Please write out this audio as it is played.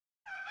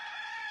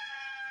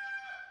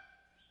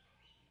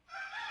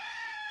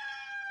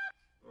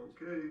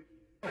Okay.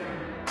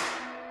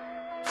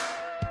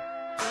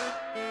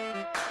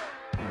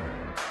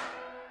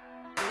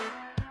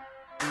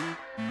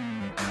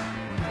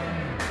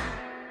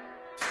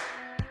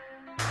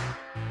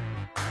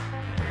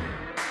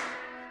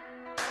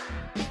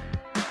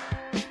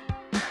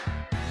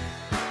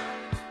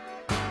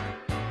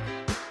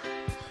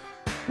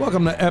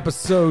 Welcome to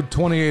episode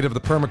 28 of the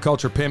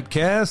Permaculture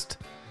Pimpcast,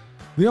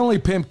 the only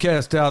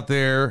pimpcast out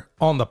there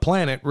on the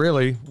planet,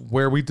 really,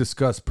 where we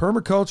discuss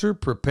permaculture,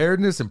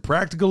 preparedness, and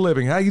practical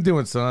living. How you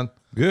doing, son?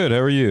 Good. How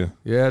are you?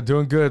 Yeah,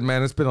 doing good,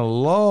 man. It's been a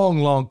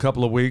long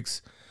couple of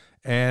weeks,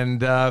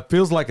 and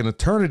feels like an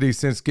eternity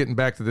since getting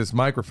back to this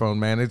microphone,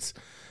 man.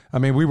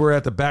 We were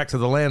at the Back to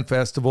the Land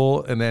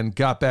Festival and then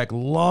got back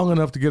long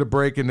enough to get a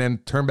break and then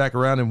turned back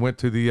around and went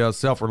to the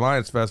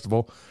Self-Reliance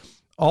Festival.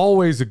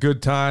 Always a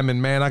good time,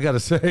 and man, I got to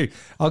say,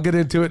 I'll get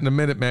into it in a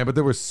minute, man, but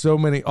there were so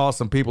many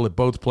awesome people at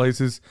both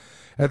places.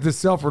 At this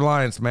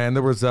Self-Reliance, man,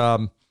 there was...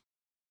 a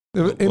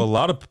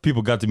lot of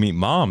people got to meet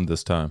Mom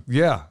this time.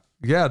 Yeah,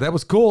 that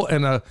was cool,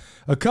 and a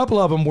couple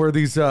of them were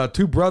these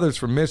two brothers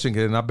from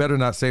Michigan, and I better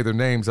not say their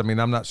names. I mean,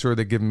 I'm not sure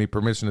they've given me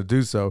permission to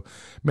do so.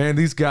 Man,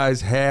 these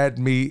guys had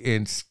me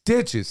in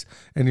stitches,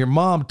 and your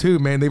mom, too,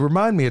 man. They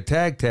remind me of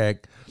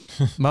Tag.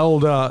 My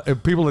old,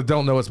 people that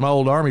don't know, it's my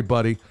old Army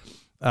buddy.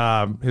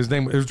 His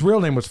real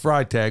name was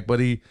Freitag,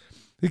 but he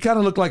kind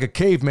of looked like a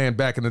caveman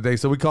back in the day,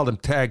 so we called him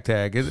Tag.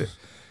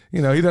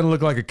 He doesn't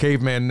look like a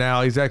caveman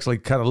now. He's actually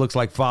kind of looks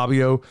like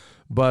Fabio.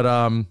 But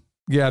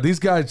yeah, these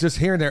guys, just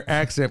hearing their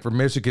accent from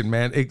Michigan,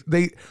 man,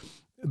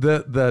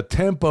 the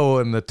tempo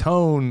and the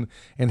tone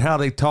and how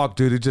they talk,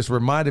 dude, it just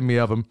reminded me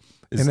of him.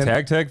 Is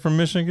Tag from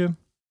Michigan?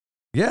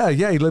 Yeah,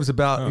 he lives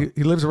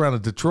he lives around the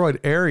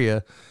Detroit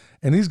area.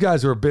 And these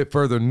guys are a bit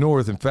further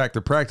north. In fact,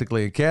 they're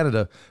practically in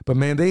Canada. But,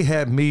 man, they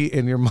had me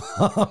and your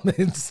mom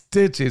in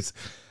stitches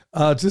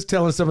just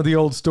telling some of the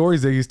old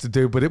stories they used to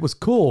do. But it was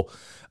cool.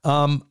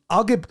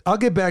 I'll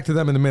get back to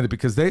them in a minute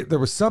because there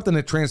was something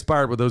that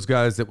transpired with those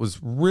guys that was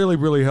really,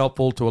 really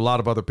helpful to a lot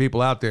of other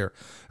people out there.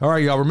 All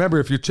right, y'all, remember,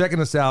 if you're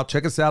checking us out,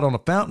 check us out on the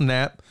Fountain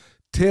app.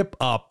 Tip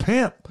a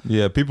Pimp.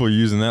 Yeah, people are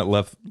using that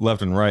left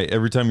and right.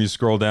 Every time you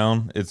scroll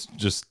down, it's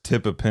just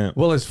Tip a Pimp.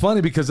 Well, it's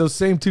funny because those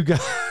same two guys,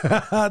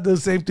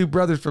 those same two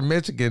brothers from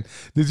Michigan,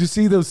 did you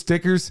see those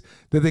stickers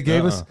that they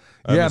gave us?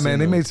 Yeah, man,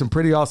 they made some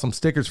pretty awesome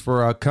stickers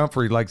for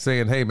Comfrey, like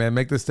saying, hey, man,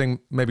 make this thing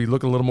maybe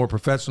look a little more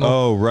professional.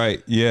 Oh,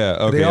 right. Yeah.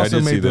 Okay. They also I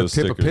did see made the those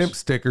Tip stickers. a Pimp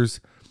stickers.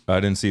 I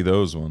didn't see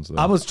those ones,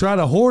 though. I was trying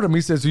to hoard them.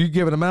 He says, are you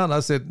giving them out? And I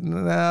said,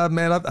 nah,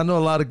 man, I know a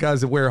lot of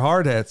guys that wear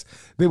hard hats.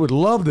 They would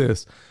love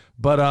this.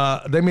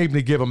 But they made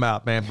me give them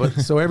out, man. But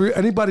so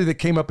anybody that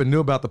came up and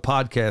knew about the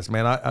podcast,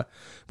 man, I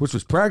which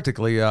was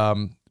practically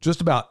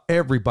just about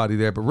everybody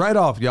there. But right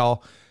off,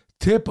 y'all,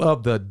 tip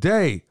of the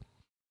day: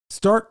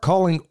 start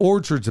calling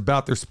orchards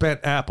about their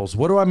spent apples.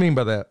 What do I mean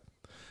by that?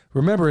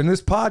 Remember, in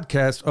this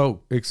podcast,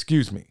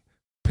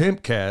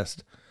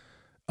 Pimpcast.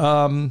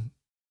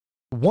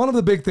 One of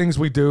the big things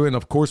we do, and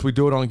of course we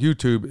do it on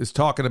YouTube, is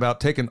talking about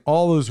taking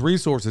all those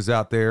resources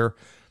out there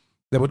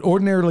that would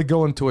ordinarily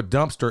go into a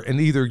dumpster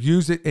and either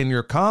use it in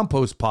your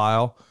compost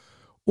pile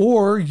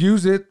or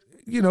use it,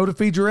 to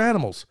feed your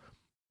animals.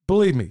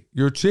 Believe me,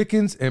 your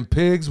chickens and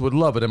pigs would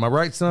love it. Am I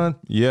right, son?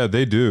 Yeah,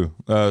 they do.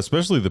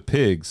 Especially the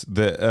pigs.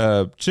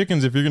 The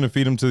chickens, if you're going to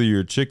feed them to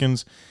your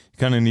chickens, you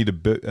kind of need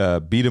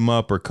to beat them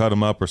up or cut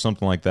them up or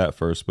something like that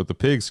first. But the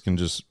pigs can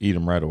just eat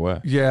them right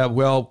away. Yeah,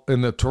 well,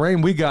 in the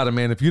terrain we got them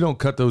in, if you don't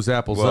cut those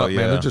apples up,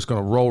 man, they're just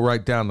going to roll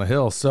right down the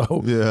hill.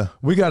 So yeah,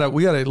 we gotta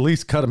at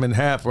least cut them in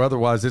half, or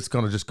otherwise it's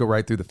going to just go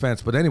right through the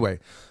fence. But anyway,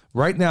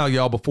 right now,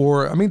 y'all,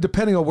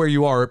 depending on where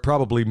you are, it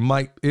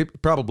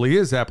probably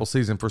is apple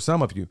season for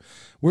some of you.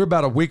 We're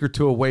about a week or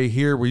two away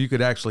here where you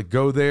could actually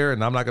go there,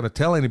 and I'm not going to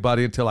tell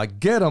anybody until I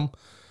get them.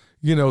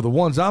 The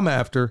ones I'm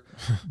after,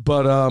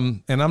 but,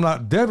 and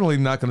I'm definitely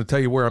not going to tell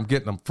you where I'm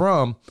getting them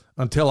from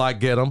until I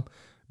get them,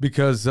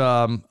 because,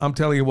 I'm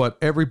telling you what,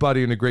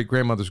 everybody and their great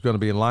grandmother's going to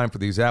be in line for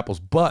these apples,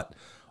 but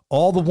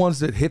all the ones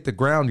that hit the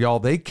ground, y'all,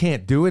 they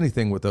can't do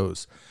anything with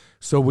those.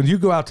 So when you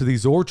go out to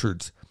these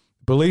orchards,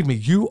 believe me,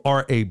 you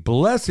are a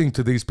blessing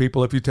to these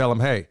people if you tell them,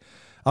 hey,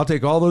 I'll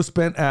take all those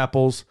spent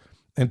apples,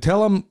 and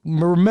tell them,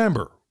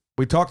 remember,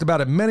 we talked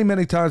about it many,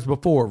 many times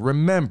before,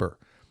 remember,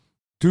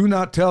 do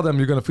not tell them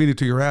you're going to feed it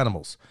to your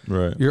animals.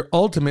 Right. You're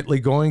ultimately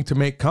going to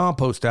make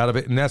compost out of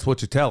it, and that's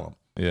what you tell them.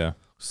 Yeah.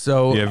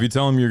 So yeah, if you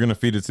tell them you're going to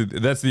feed it to,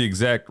 that's the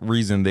exact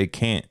reason they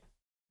can't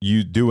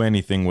do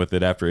anything with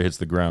it after it hits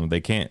the ground.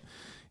 They can't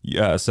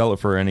sell it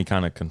for any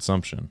kind of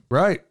consumption.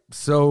 Right.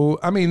 So,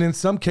 in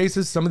some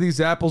cases, some of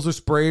these apples are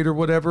sprayed or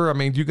whatever.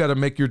 You got to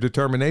make your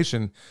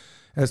determination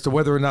as to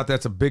whether or not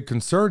that's a big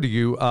concern to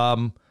you.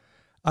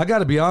 I got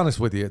to be honest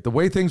with you. The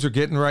way things are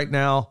getting right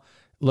now,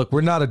 look,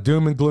 we're not a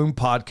doom and gloom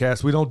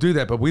podcast. We don't do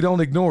that, but we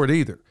don't ignore it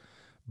either.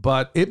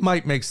 But it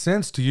might make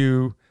sense to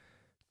you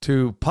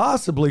to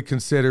possibly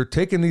consider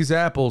taking these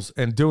apples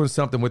and doing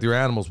something with your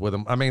animals with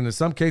them. In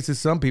some cases,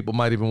 some people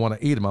might even want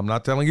to eat them. I'm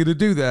not telling you to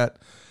do that.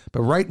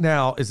 But right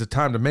now is the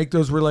time to make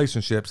those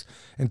relationships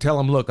and tell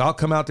them, look, I'll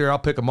come out there, I'll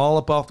pick them all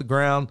up off the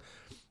ground.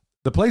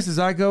 The places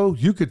I go,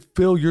 you could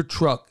fill your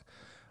truck.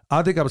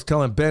 I think I was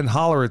telling Ben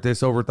Holler at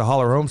this over at the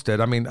Holler Homestead.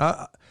 I mean,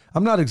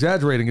 I'm not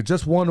exaggerating. It's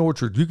just one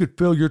orchard. You could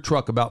fill your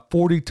truck about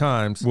 40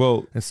 times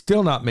and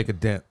still not make a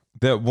dent.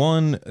 There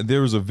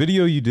was a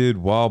video you did a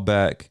while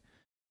back,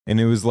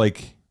 and it was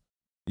like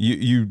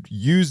you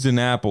used an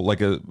apple, like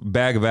a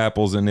bag of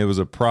apples, and it was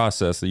a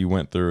process that you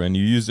went through, and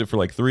you used it for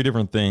like 3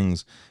 different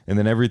things, and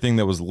then everything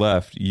that was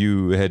left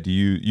you had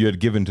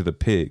given to the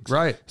pigs.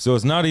 Right. So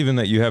it's not even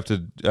that you have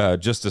to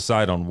just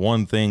decide on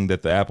one thing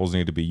that the apples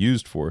need to be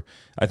used for.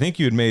 I think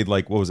you had made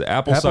like, what was it,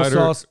 apple cider,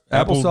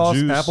 applesauce,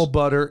 juice, apple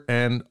butter,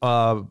 and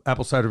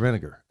apple cider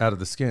vinegar out of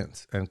the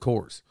skins and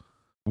cores.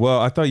 Well,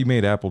 I thought you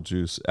made apple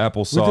juice,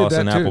 applesauce,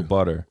 and apple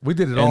butter. We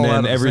did it all and out then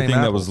of the everything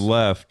same that was apples.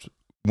 left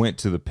went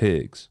to the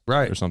pigs,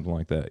 Right, or something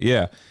like that.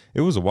 Yeah,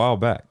 it was a while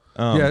back.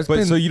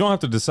 So you don't have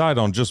to decide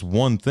on just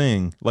one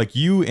thing. Like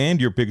you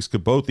and your pigs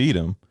could both eat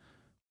them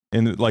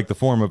in like the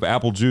form of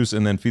apple juice,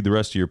 and then feed the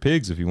rest of your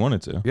pigs if you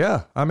wanted to.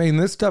 Yeah, I mean,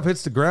 this stuff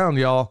hits the ground,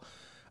 y'all.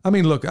 I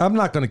mean, look, I'm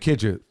not going to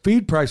kid you.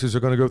 Feed prices are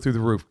going to go through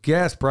the roof.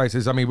 Gas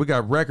prices, I mean, we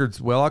got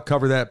records. Well, I'll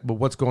cover that, but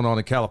what's going on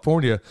in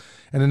California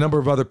and a number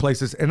of other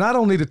places. And I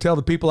don't need to tell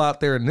the people out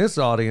there in this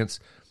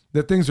audience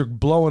that things are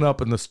blowing up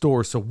in the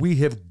store. So we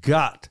have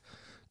got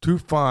to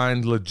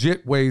find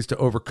legit ways to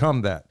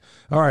overcome that.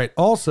 All right.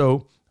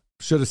 Also,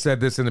 should have said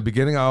this in the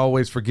beginning. I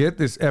always forget.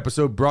 This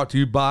episode brought to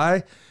you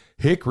by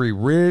Hickory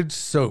Ridge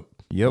Soap.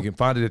 Yep. You can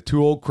find it at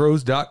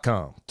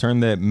twooldcrows.com. Turn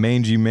that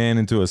mangy man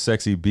into a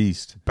sexy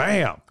beast.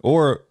 Bam.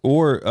 Or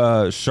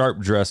sharp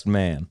dressed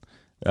man.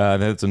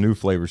 That's a new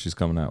flavor she's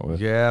coming out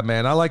with. Yeah,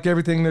 man. I like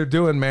everything they're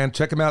doing, man.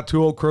 Check them out,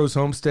 Two Old Crows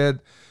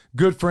Homestead.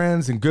 Good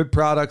friends and good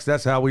products.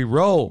 That's how we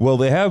roll. Well,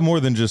 they have more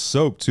than just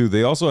soap, too.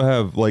 They also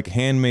have like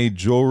handmade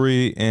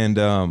jewelry, and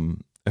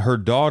her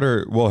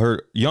daughter, well,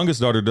 her youngest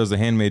daughter does the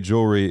handmade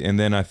jewelry, and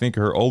then I think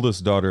her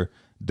oldest daughter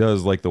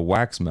does like the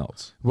wax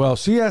melts. Well,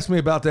 she asked me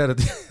about that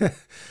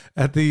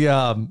at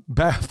the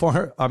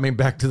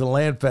back to the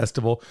land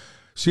festival.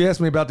 She asked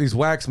me about these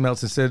wax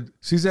melts and said,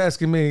 she's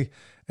asking me,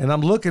 and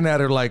I'm looking at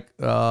her like,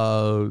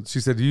 she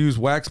said, do you use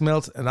wax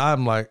melts? And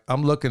I'm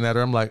looking at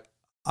her, I'm like,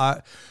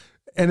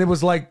 and it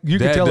was like, you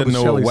could tell it was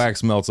know Shelly's. what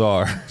wax melts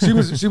are. She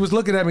was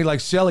looking at me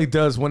like Shelly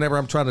does whenever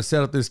I'm trying to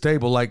set up this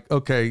table. Like,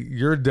 okay,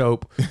 you're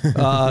dope.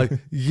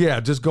 Yeah,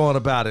 just going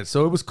about it.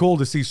 So it was cool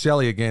to see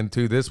Shelly again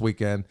too this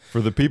weekend.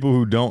 For the people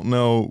who don't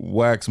know,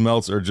 wax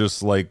melts are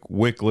just like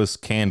wickless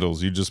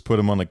candles. You just put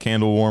them on a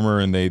candle warmer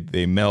and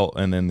they melt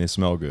and then they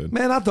smell good.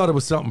 Man, I thought it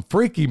was something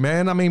freaky,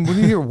 man. I mean, when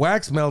you hear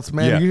wax melts,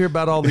 man, Yeah. you hear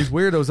about all these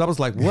weirdos. I was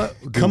like, what?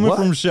 Dude, Coming what?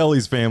 from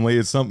Shelly's family,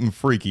 it's something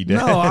freaky,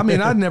 Dad. No, I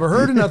mean, I'd never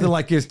heard of nothing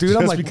like this, dude.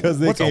 I'm Just like,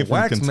 because they what's came a from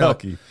wax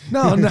Kentucky.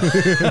 melt? No.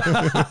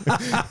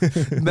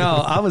 No,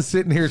 I was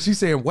sitting here. She's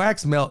saying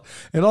wax melt,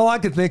 and all I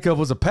could think of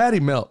was a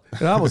patty melt,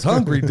 and I was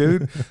hungry,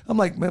 dude. I'm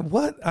like, man,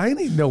 what? I ain't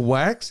eating no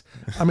wax.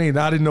 I mean,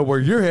 I didn't know where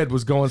your head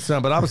was going,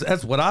 son, but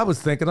that's what I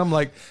was thinking. I'm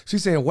like,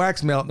 she's saying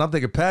wax melt, and I'm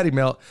thinking patty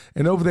melt,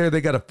 and over there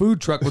they got a food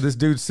truck with this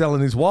dude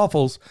selling these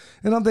waffles,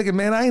 and I'm thinking,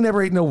 man, I ain't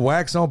never ate no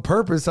wax on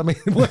purpose. I mean,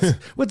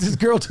 what's this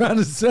girl trying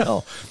to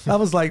sell? I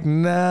was like,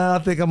 nah, I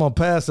think I'm gonna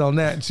pass on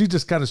that, and she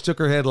just kind of shook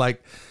her head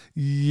like,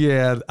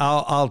 yeah,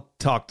 I'll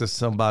talk to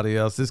somebody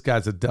else. This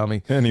guy's a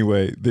dummy.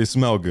 Anyway, they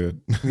smell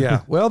good.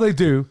 Yeah, well, they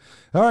do.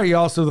 All right,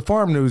 y'all. So the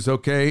farm news,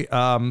 okay.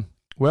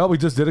 Well, we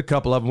just did a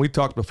couple of them. We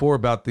talked before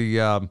about the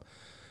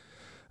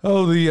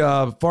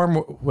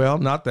farm. Well,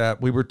 not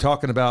that. We were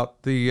talking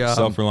about the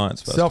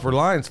Self-Reliance Festival.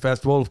 Self-Reliance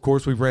Festival. Of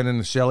course, we've ran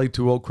into Shelly,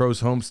 Two Old Crows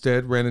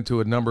Homestead, ran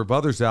into a number of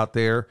others out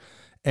there,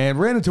 and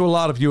ran into a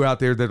lot of you out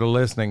there that are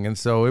listening. And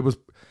so it was,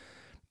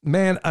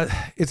 man,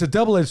 it's a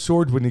double-edged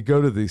sword when you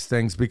go to these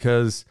things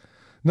because,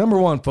 number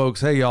one,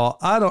 folks, hey, y'all,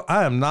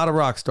 I am not a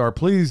rock star.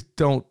 Please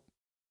don't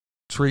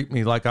treat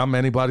me like I'm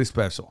anybody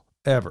special,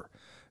 ever,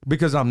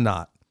 because I'm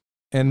not.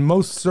 And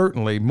most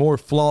certainly more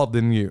flawed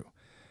than you.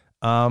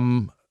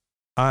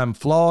 I'm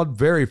flawed,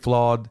 very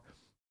flawed,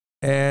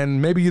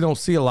 and maybe you don't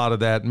see a lot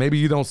of that. Maybe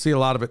you don't see a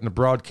lot of it in the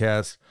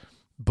broadcast,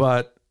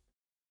 but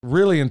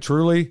really and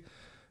truly,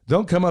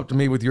 don't come up to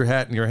me with your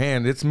hat in your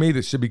hand. It's me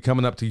that should be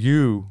coming up to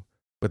you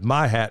with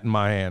my hat in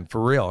my hand,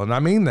 for real. And I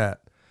mean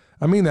that.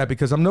 I mean that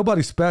because I'm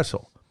nobody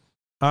special.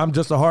 I'm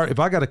just if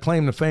I got to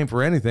claim the fame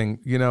for anything,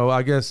 you know,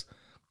 I guess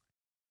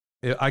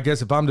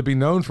if I'm to be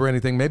known for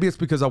anything, maybe it's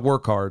because I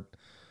work hard.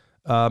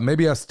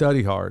 Maybe I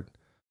study hard,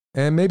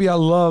 and maybe I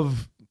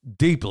love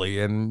deeply,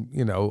 and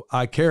you know,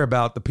 I care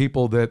about the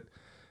people that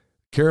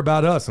care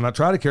about us, and I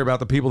try to care about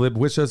the people that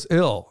wish us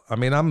ill. I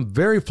mean, I'm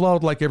very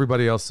flawed like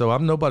everybody else, so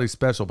I'm nobody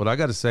special, but I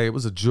got to say it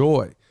was a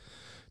joy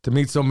to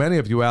meet so many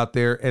of you out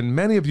there, and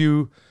many of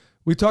you,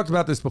 we talked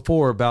about this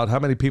before about how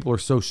many people are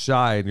so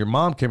shy, and your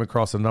mom came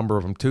across a number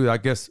of them too. I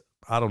guess,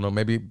 I don't know,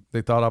 maybe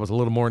they thought I was a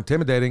little more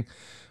intimidating,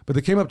 but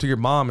they came up to your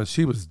mom and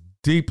she was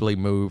deeply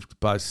moved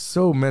by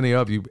so many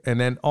of you. And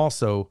then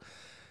also,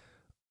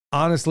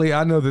 honestly,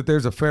 I know that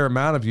there's a fair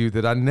amount of you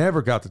that I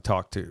never got to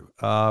talk to.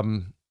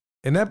 And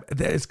that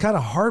it's kind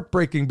of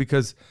heartbreaking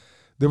because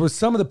there was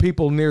some of the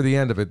people near the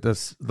end of it.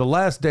 The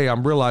last day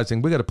I'm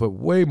realizing we got to put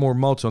way more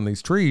mulch on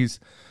these trees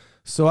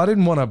So I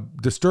didn't want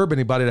to disturb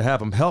anybody to have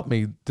them help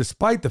me,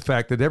 despite the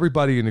fact that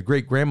everybody and the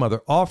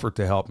great-grandmother offered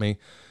to help me.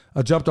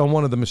 I jumped on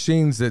one of the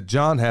machines that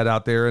John had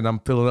out there, and I'm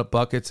filling up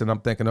buckets, and I'm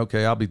thinking,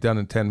 okay, I'll be done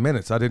in 10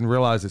 minutes. I didn't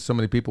realize that so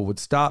many people would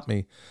stop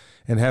me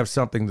and have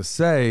something to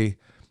say,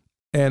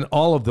 and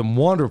all of them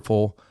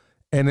wonderful.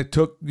 And it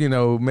took,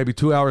 maybe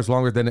 2 hours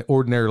longer than it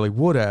ordinarily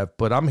would have.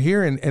 But I'm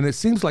hearing, and it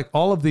seems like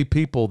all of the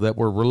people that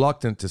were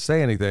reluctant to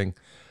say anything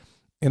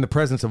in the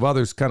presence of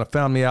others kind of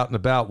found me out and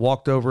about,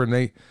 walked over,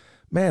 and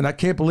man, I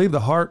can't believe the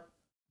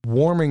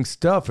heart-warming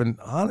stuff. And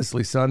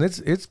honestly, son,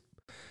 it's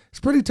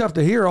pretty tough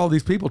to hear all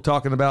these people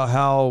talking about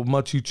how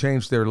much you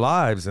changed their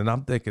lives. And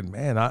I'm thinking,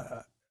 man,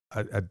 I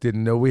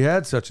didn't know we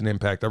had such an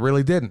impact. I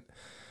really didn't.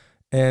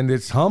 And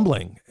it's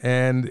humbling.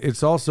 And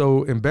it's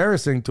also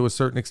embarrassing to a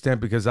certain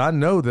extent because I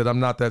know that I'm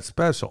not that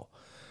special.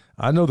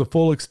 I know the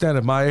full extent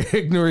of my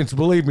ignorance,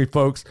 believe me,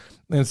 folks.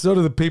 And so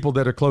do the people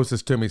that are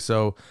closest to me.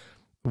 So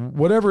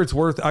whatever it's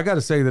worth, I got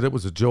to say that it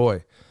was a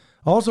joy.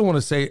 I also want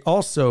to say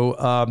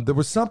there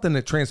was something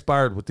that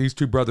transpired with these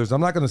two brothers.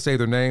 I'm not going to say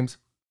their names.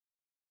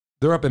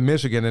 They're up in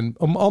Michigan, and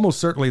almost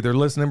certainly they're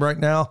listening right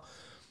now.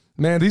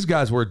 Man, these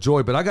guys were a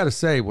joy. But I got to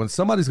say, when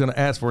somebody's going to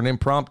ask for an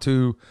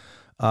impromptu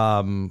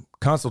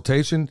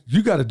consultation,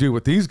 you got to do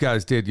what these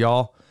guys did,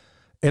 y'all.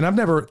 And I've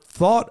never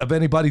thought of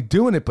anybody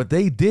doing it, but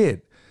they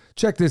did.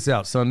 Check this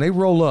out, son. They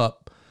roll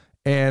up,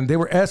 and they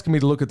were asking me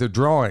to look at their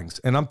drawings.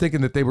 And I'm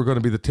thinking that they were going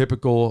to be the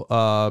typical,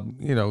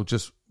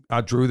 just I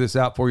drew this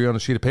out for you on a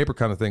sheet of paper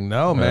kind of thing.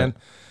 No, man.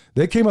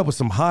 They came up with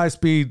some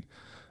high-speed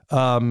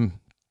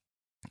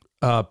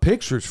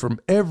pictures from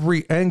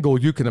every angle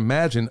you can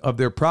imagine of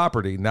their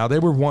property. Now they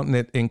were wanting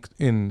it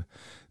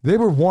they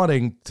were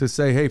wanting to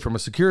say, hey, from a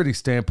security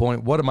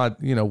standpoint,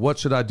 what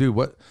should I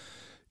do?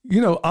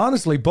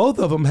 Honestly, both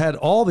of them had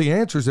all the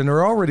answers and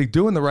they're already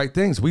doing the right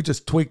things. We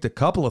just tweaked a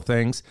couple of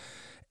things.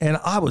 And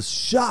I was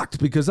shocked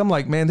because I'm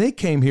like, man, they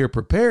came here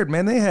prepared,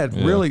 man. They had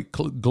really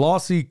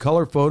glossy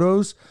color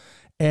photos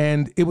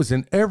and it was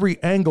in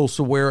every angle.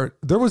 So where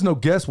there was no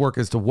guesswork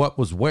as to what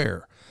was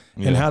where.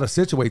 And how to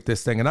situate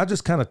this thing. And I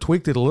just kind of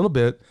tweaked it a little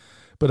bit.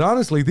 But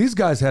honestly, these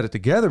guys had it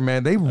together,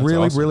 man. They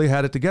really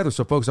had it together.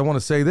 So folks, I want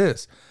to say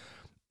this.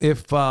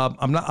 If I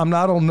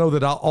don't know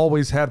that I'll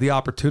always have the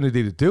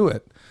opportunity to do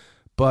it,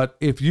 but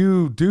if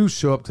you do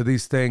show up to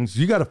these things,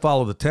 you got to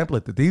follow the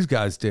template that these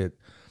guys did.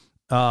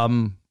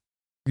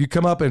 You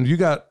come up and you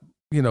got,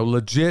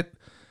 legit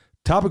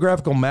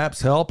topographical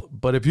maps help,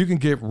 but if you can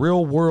get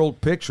real world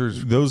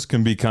pictures, those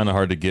can be kind of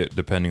hard to get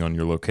depending on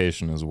your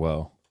location as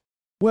well.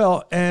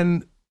 Well,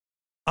 and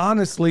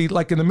honestly,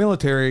 like in the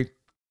military,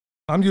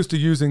 I'm used to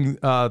using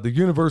the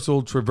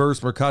Universal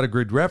Traverse Mercator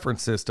Grid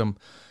reference system,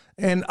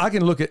 and I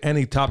can look at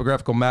any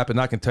topographical map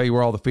and I can tell you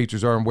where all the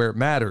features are and where it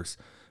matters.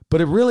 But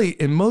it really,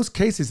 in most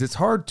cases, it's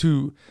hard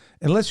to,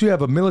 unless you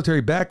have a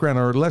military background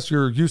or unless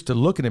you're used to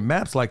looking at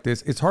maps like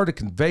this, it's hard to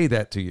convey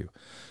that to you.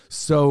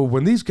 So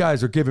when these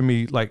guys are giving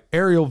me like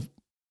aerial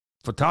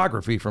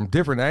photography from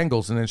different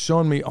angles and then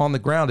showing me on the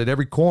ground at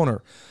every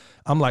corner,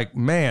 I'm like,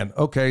 man,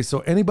 okay,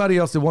 so anybody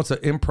else that wants an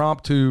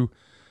impromptu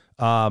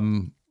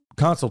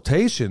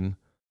consultation,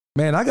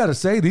 man, I got to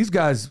say, these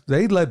guys,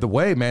 they led the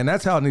way, man.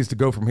 That's how it needs to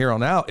go from here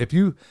on out.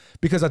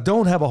 Because I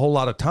don't have a whole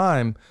lot of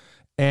time,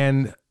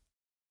 and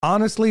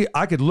honestly,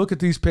 I could look at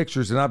these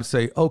pictures and I would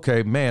say,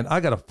 okay, man,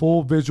 I got a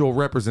full visual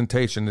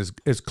representation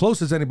as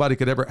close as anybody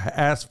could ever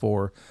ask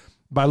for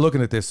by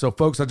looking at this. So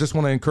folks, I just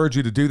want to encourage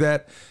you to do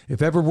that.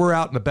 If ever we're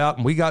out and about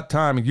and we got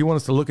time and you want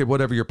us to look at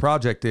whatever your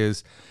project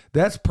is,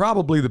 that's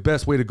probably the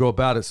best way to go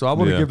about it. So I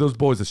want to give those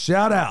boys a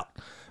shout out.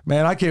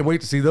 Man, I can't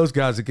wait to see those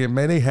guys again.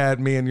 Man, they had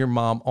me and your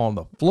mom on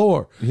the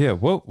floor. Yeah,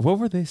 what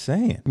were they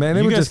saying?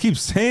 Man, you guys keep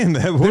saying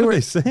that. What were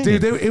they saying?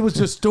 Dude, it was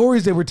just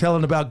stories they were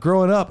telling about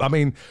growing up. I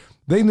mean,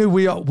 they knew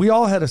we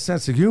all had a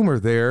sense of humor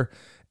there.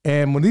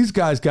 And when these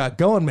guys got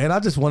going, man, I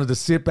just wanted to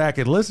sit back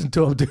and listen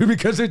to them, dude,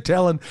 because they're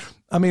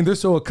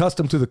so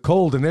accustomed to the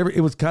cold and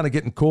it was kind of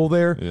getting cool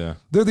there. Yeah.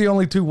 They're the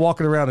only two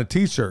walking around in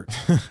t-shirts.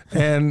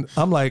 And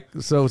I'm like,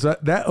 so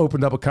that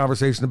opened up a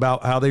conversation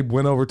about how they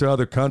went over to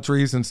other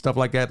countries and stuff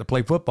like that to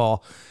play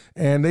football.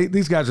 And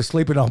these guys are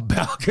sleeping on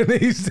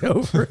balconies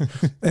over.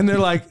 And they're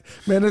like,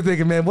 man, they're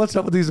thinking, man, what's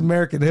up with these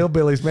American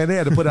hillbillies, man? They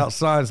had to put out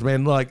signs,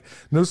 man, like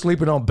no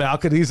sleeping on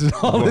balconies and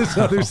all this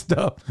other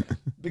stuff.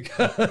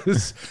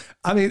 Because,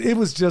 it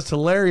was just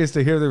hilarious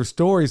to hear their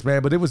stories,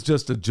 man, but it was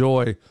just a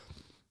joy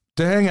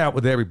to hang out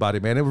with everybody,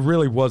 man. It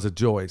really was a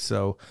joy.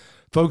 So,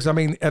 folks,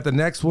 at the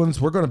next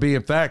ones, we're going to be,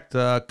 in fact,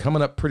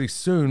 coming up pretty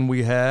soon.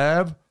 We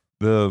have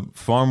the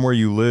Farm Where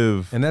You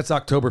Live. And that's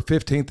October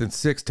 15th and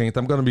 16th.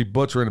 I'm going to be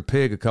butchering a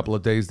pig a couple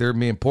of days there,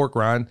 me and Pork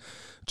Rind.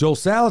 Joel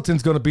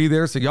Salatin's going to be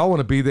there, so y'all want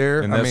to be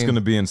there. And that's going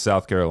to be in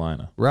South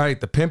Carolina. Right.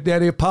 The Pimp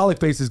Daddy of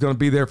Polyface is going to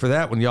be there for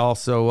that one, y'all.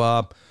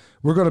 So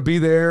we're going to be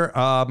there.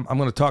 I'm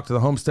going to talk to the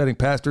homesteading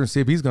pastor and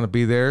see if he's going to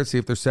be there, see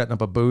if they're setting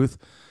up a booth.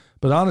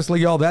 But honestly,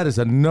 y'all, that is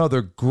a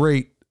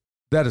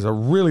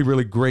really,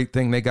 really great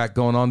thing they got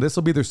going on. This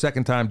will be their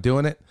second time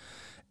doing it.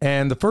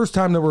 And the first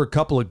time there were a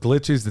couple of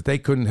glitches that they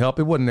couldn't help.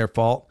 It wasn't their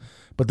fault.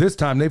 But this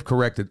time they've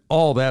corrected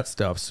all that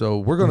stuff. So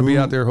we're going to be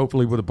out there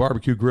hopefully with a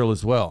barbecue grill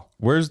as well.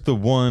 Where's the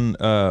one,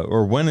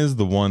 or when is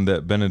the one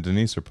that Ben and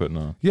Denise are putting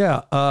on?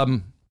 Yeah.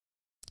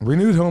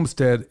 Renewed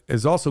Homestead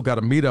has also got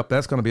a meetup.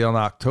 That's going to be on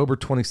October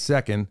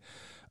 22nd.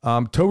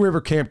 Toe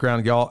River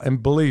Campground, y'all.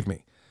 And believe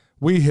me,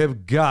 we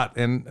have got,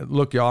 and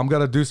look, y'all, I'm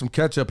going to do some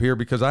catch up here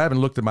because I haven't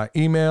looked at my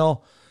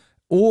email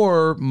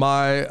or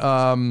my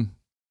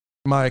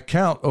my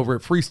account over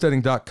at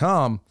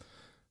freesteading.com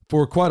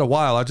for quite a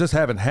while. I just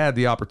haven't had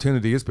the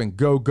opportunity. It's been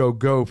go, go,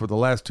 go for the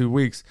last 2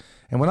 weeks.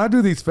 And when I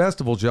do these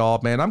festivals, y'all,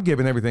 man, I'm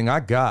giving everything I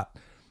got.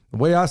 The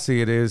way I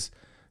see it is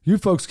you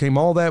folks came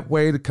all that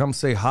way to come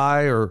say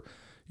hi or,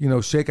 you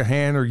know, shake a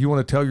hand, or you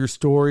want to tell your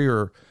story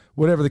or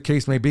whatever the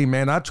case may be,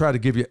 man. I try to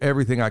give you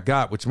everything I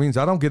got, which means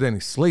I don't get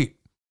any sleep.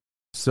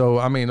 So,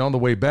 I mean, on the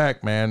way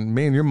back, man,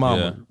 me and your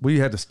mom, we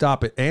had to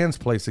stop at Ann's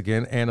place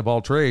again, Ann of all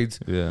trades.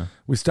 Yeah.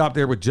 We stopped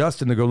there with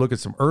Justin to go look at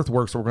some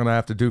earthworks we're going to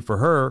have to do for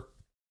her,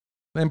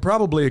 and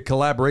probably a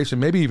collaboration,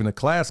 maybe even a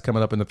class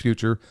coming up in the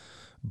future.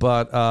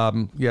 But,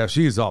 yeah,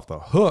 she's off the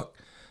hook,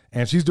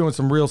 and she's doing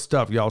some real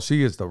stuff, y'all.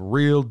 She is the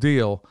real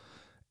deal.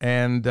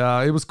 And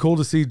it was cool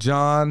to see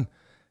John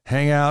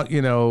hang out,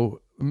 you know,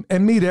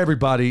 and meet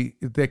everybody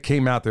that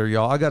came out there,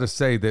 y'all. I got to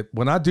say that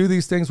when I do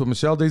these things with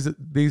Michelle,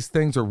 these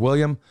things, or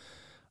William,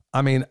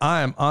 I mean,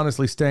 I am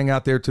honestly staying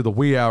out there to the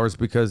wee hours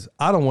because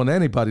I don't want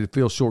anybody to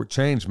feel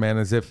shortchanged, man.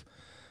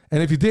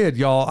 And if you did,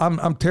 y'all,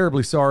 I'm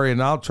terribly sorry,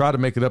 and I'll try to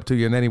make it up to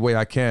you in any way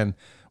I can.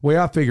 Way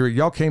I figure it,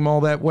 y'all came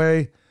all that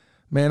way,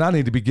 man. I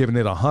need to be giving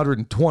it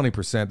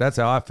 120%. That's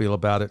how I feel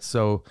about it.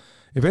 So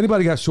if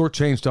anybody got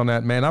shortchanged on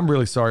that, man, I'm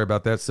really sorry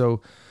about that.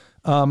 So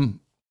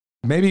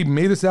maybe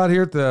meet us out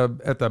here at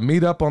the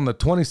meetup on the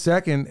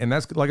 22nd, and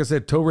that's, like I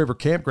said, Toe River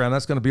Campground.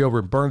 That's going to be over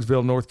in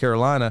Burnsville, North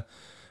Carolina.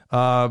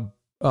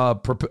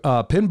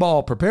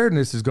 Pinball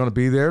Preparedness is going to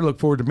be there. Look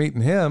forward to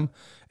meeting him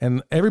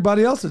and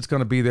everybody else that's going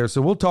to be there. So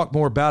we'll talk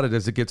more about it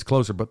as it gets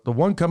closer. But the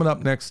one coming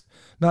up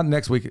not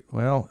next week,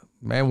 well,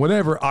 man,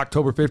 whenever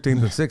October 15th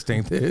and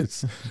 16th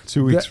is.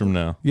 2 weeks from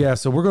now. Yeah,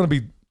 so we're going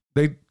to be,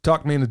 they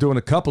talked me into doing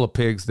a couple of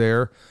pigs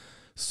there.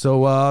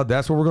 So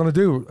that's what we're going to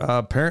do.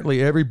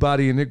 Apparently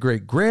everybody and their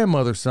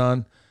great-grandmother,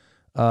 son,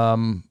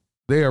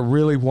 they are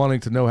really wanting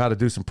to know how to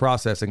do some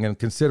processing, and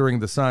considering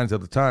the signs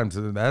of the times,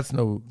 that's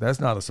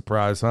not a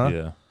surprise,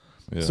 huh?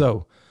 Yeah.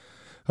 So,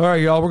 all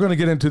right, y'all, we're going to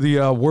get into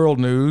the world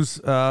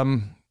news.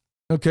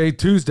 Okay,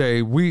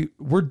 Tuesday,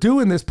 we're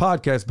doing this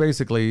podcast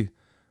basically.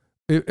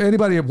 If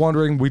anybody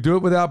wondering, we do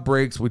it without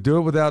breaks. We do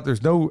it without,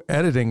 there's no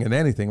editing in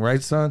anything,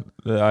 right, son?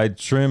 I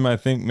trim, I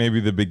think, maybe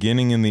the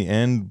beginning and the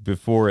end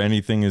before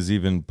anything is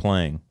even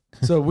playing.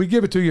 So we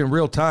give it to you in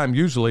real time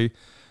usually.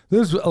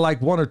 There's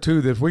like one or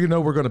two that if we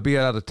know we're going to be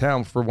out of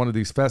town for one of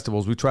these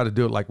festivals, we try to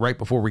do it like right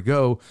before we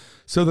go.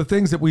 So the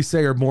things that we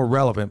say are more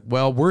relevant.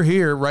 Well, we're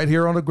here, right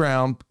here on the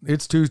ground.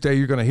 It's Tuesday.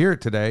 You're going to hear it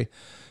today.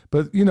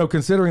 But, you know,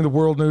 considering the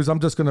world news,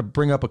 I'm just going to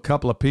bring up a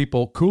couple of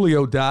people.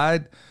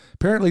 Coolio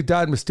apparently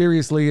died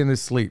mysteriously in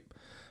his sleep.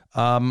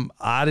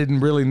 I didn't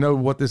really know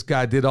what this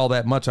guy did all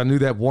that much. I knew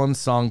that one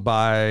song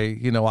by,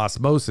 you know,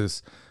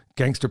 Osmosis,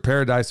 Gangster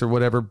Paradise or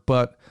whatever.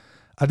 But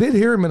I did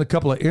hear him in a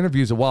couple of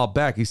interviews a while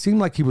back. He seemed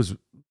like he was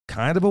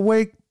kind of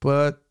awake,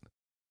 but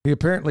he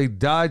apparently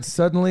died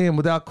suddenly and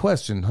without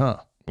question, huh?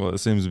 Well, it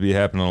seems to be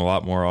happening a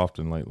lot more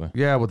often lately.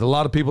 Yeah, with a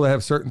lot of people that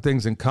have certain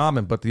things in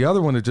common. But the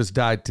other one that just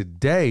died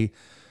today,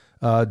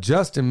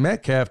 Justin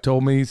Metcalf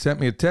told me, he sent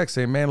me a text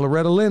saying, man,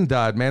 Loretta Lynn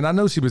died, man. I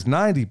know she was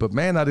 90, but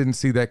man, I didn't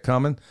see that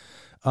coming.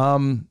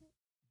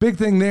 Big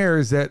thing there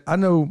is that I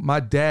know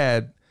my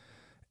dad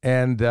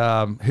and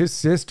his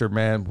sister,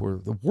 man, were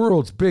the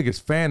world's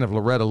biggest fan of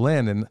Loretta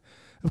Lynn. And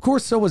of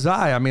course, so was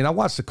I. I mean, I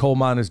watched The Coal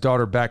Miner's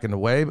Daughter back in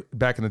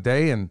the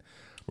day, and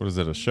what is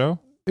it, a show?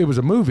 It was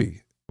a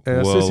movie.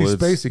 Sissy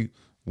Spacek.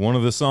 One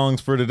of the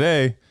songs for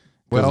today.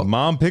 Well,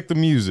 Mom picked the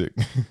music.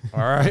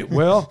 All right.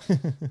 Well,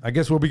 I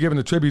guess we'll be giving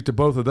a tribute to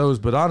both of those.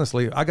 But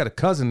honestly, I got a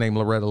cousin named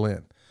Loretta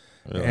Lynn,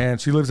 and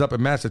she lives up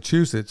in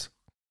Massachusetts.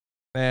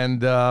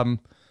 And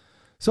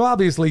so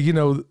obviously, you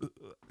know,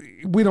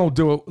 we don't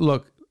do it.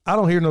 Look, I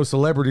don't hear no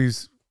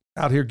celebrities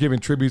out here giving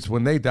tributes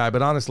when they die.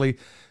 But honestly,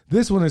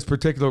 this one is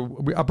particular.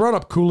 I brought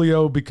up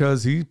Coolio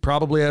because he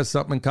probably has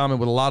something in common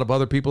with a lot of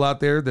other people out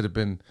there that have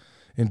been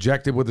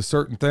injected with a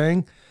certain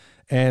thing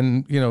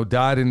and, you know,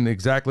 died in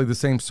exactly the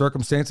same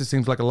circumstances.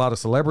 Seems like a lot of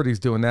celebrities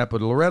doing that.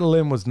 But Loretta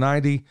Lynn was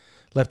 90,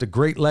 left a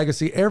great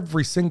legacy.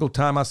 Every single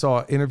time I saw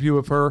an interview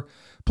of her.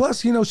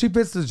 Plus, you know, she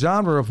fits the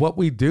genre of what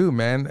we do,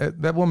 man.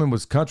 That woman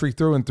was country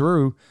through and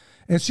through.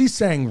 And she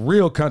sang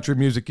real country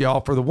music,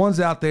 y'all. For the ones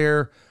out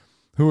there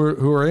who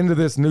are into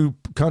this new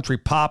country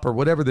pop or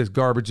whatever this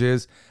garbage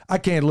is, I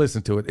can't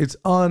listen to it. It's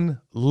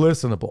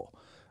unlistenable.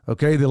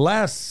 Okay, the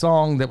last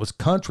song that was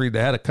country,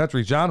 that had a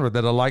country genre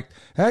that I liked,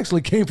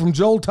 actually came from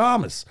Joel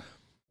Thomas.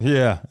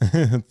 Yeah,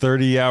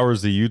 30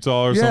 Hours of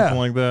Utah or something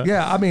like that.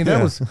 Yeah, I mean,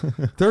 that was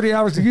 30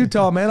 Hours of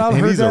Utah, man. I've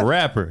and heard he's that. A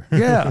rapper.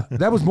 Yeah,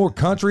 that was more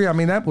country. I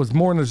mean, that was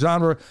more in the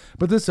genre.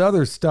 But this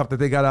other stuff that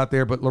they got out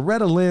there. But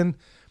Loretta Lynn,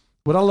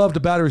 what I loved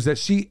about her is that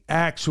she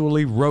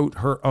actually wrote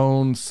her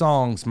own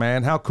songs,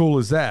 man. How cool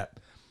is that?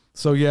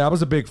 So, yeah, I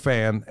was a big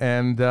fan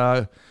and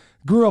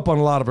grew up on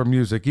a lot of her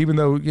music, even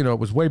though, you know, it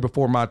was way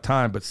before my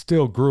time, but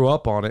still grew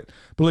up on it.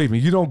 Believe me,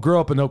 you don't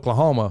grow up in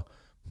Oklahoma.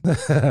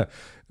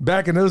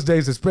 Back in those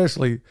days,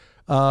 especially,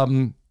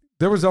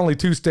 there was only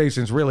 2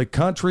 stations, really,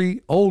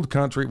 country, old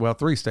country, well,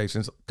 3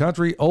 stations,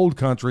 country, old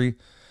country,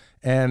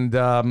 and,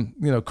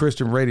 you know,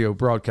 Christian radio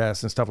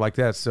broadcasts and stuff like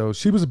that. So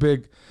she was a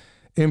big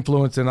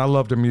influence, and I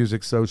loved her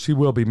music, so she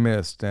will be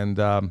missed. And,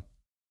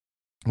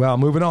 well,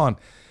 moving on.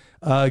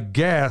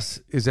 Gas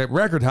is at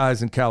record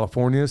highs in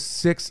California,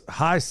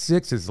 high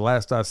 6s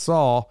last I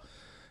saw.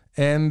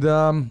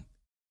 And,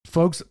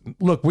 folks,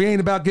 look, we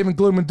ain't about giving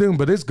gloom and doom,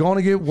 but it's going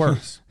to get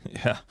worse.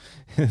 Yeah,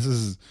 this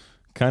is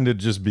kind of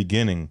just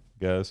beginning,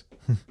 guys.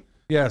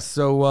 Yeah,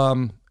 so,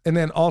 and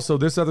then also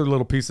this other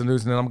little piece of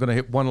news, and then I'm going to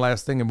hit one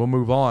last thing and we'll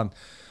move on.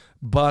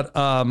 But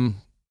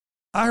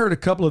I heard a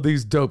couple of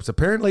these dopes.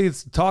 Apparently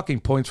it's talking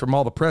points from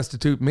all the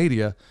prostitute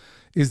media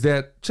is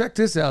that, check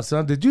this out,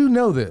 son, did you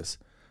know this?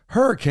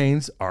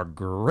 Hurricanes are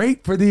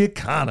great for the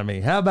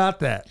economy. How about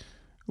that?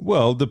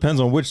 Well, it depends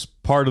on which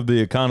part of the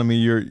economy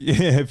you're.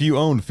 If you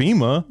own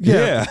FEMA,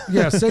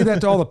 yeah. Say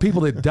that to all the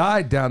people that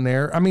died down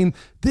there. I mean,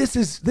 this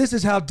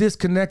is how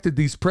disconnected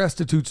these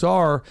prostitutes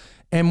are.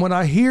 And when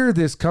I hear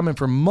this coming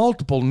from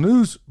multiple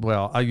news,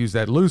 well, I use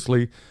that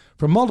loosely,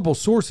 from multiple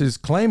sources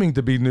claiming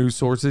to be news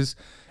sources,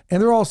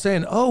 and they're all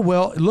saying, "Oh,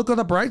 well, look on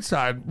the bright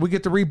side, we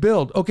get to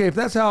rebuild." Okay, if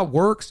that's how it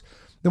works,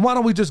 then why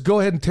don't we just go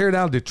ahead and tear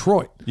down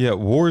Detroit? Yeah,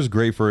 war is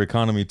great for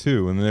economy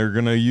too, and they're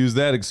going to use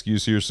that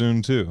excuse here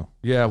soon too.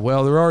 Yeah,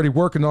 well, they're already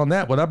working on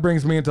that. Well, that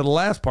brings me into the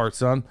last part,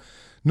 son.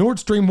 Nord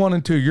Stream 1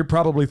 and 2, you're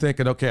probably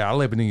thinking, okay, I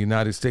live in the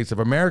United States of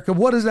America.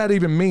 What does that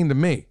even mean to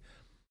me?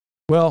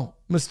 Well,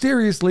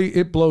 mysteriously,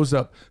 it blows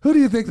up. Who do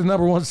you think the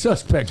number 1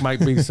 suspect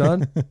might be,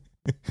 son?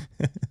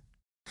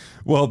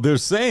 Well, they're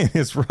saying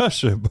it's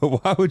Russia,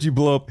 but why would you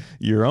blow up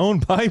your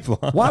own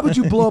pipeline? Why would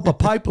you blow up a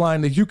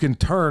pipeline that you can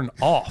turn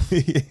off?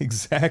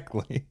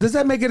 Exactly. Does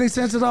that make any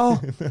sense at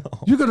all? No.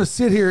 You're going to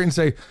sit here and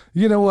say,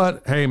 you know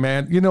what? Hey,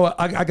 man, you know what?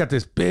 I got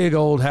this big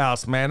old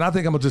house, man. I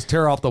think I'm going to just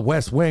tear off the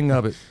west wing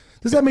of it.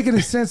 Does that make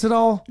any sense at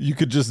all? You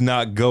could just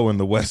not go in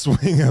the west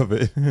wing of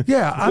it.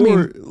 Yeah, I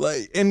mean,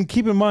 like, and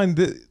keep in mind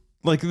that,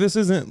 like, this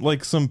isn't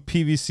like some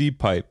PVC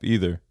pipe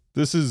either.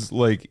 This is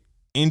like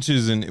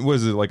inches and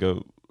was it like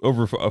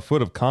over a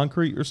foot of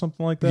concrete or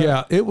something like that?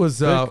 Yeah, it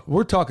was,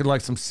 we're talking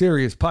like some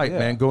serious pipe,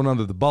 man, going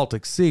under the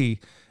Baltic Sea.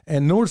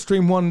 And Nord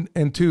Stream 1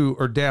 and 2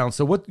 are down.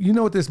 So what, you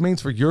know what this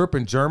means for Europe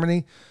and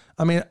Germany?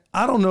 I mean,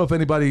 I don't know if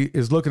anybody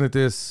is looking at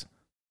this.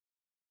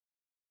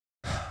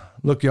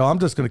 Look, y'all, I'm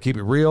just going to keep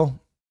it real.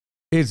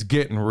 It's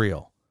getting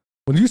real.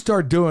 When you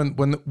start doing,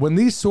 when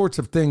these sorts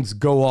of things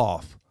go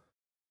off,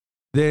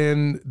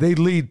 then they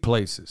lead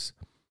places.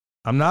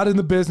 I'm not in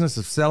the business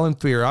of selling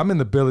fear. I'm in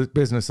the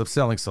business of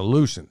selling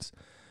solutions.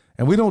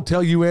 And we don't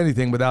tell you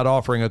anything without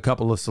offering a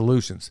couple of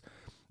solutions.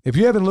 If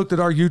you haven't looked at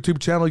our YouTube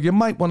channel, you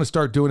might want to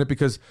start doing it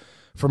because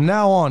from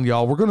now on,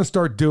 y'all, we're going to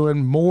start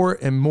doing more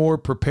and more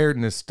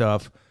preparedness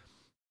stuff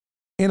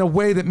in a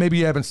way that maybe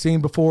you haven't seen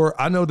before.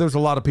 I know there's a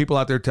lot of people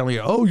out there telling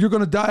you, oh, you're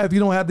going to die if you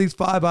don't have these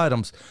 5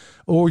 items,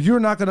 or you're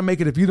not going to make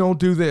it if you don't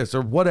do this,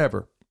 or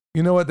whatever.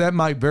 You know what? That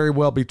might very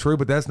well be true,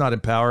 but that's not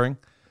empowering.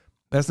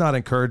 That's not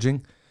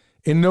encouraging.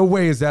 In no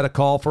way is that a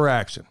call for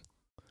action.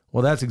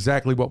 Well, that's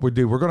exactly what we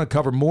do. We're going to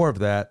cover more of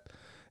that.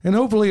 And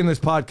hopefully in this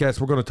podcast,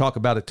 we're going to talk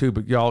about it too.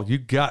 But y'all, you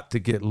got to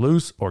get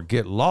loose or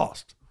get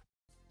lost.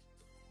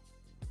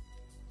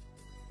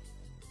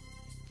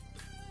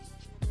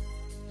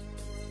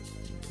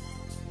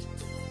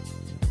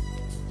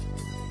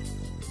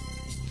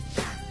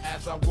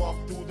 As I walk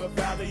through the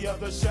valley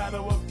of the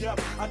shadow of death,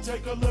 I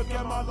take a look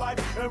at my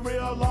life and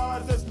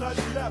realize there's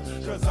nothing left.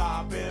 Cause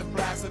I've been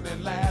blasting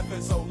and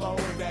laughing so long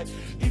that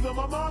even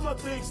my mama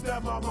thinks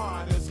that my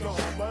mind is gone.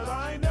 But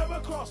I ain't never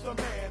crossed a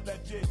man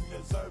that didn't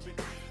deserve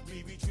it.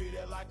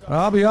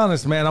 I'll be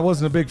honest, man, I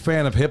wasn't a big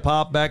fan of hip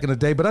hop back in the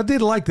day, but I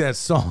did like that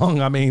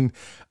song. I mean,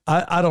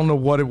 I don't know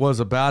what it was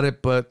about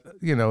it, but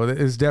you know,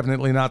 it's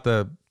definitely not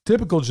the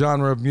typical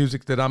genre of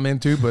music that I'm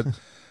into, but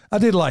I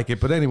did like it.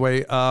 But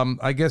anyway,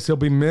 I guess he'll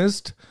be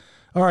missed.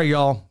 All right,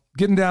 y'all,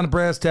 getting down to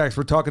brass tacks.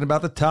 We're talking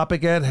about the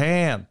topic at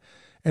hand.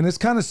 And it's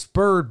kind of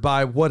spurred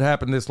by what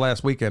happened this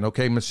last weekend.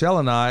 Okay, Michelle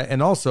and I,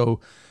 and also,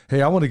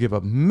 hey, I want to give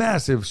a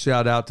massive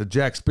shout out to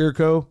Jack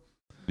Spirko.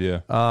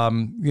 Yeah.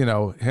 You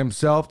know,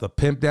 himself, the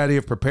pimp daddy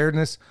of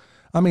preparedness.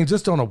 I mean,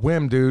 just on a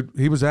whim, dude,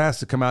 he was asked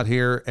to come out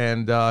here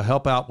and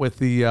help out with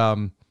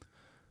the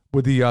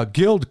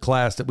guild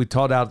class that we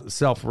taught out at the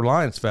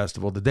Self-Reliance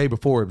Festival the day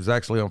before. It was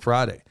actually on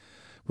Friday.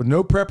 With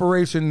no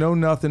preparation, no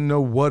nothing, no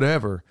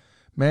whatever.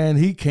 Man,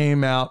 he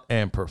came out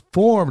and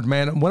performed,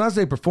 man. When I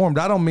say performed,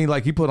 I don't mean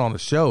like he put on a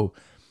show.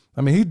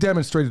 I mean, he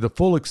demonstrated the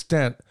full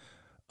extent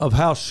of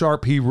how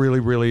sharp he really,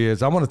 really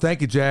is. I want to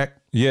thank you, Jack.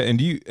 Yeah,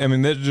 and I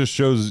mean, that just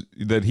shows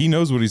that he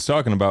knows what he's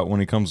talking about when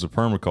it comes to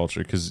permaculture.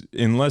 Because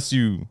unless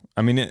you,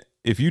 I mean,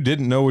 if you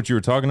didn't know what you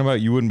were talking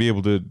about, you wouldn't be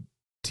able to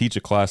teach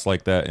a class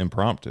like that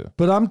impromptu.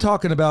 But I'm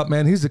talking about,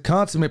 man, he's a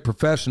consummate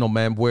professional,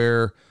 man,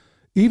 where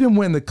even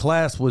when the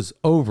class was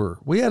over,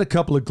 we had a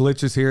couple of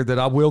glitches here that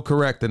I will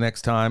correct the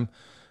next time.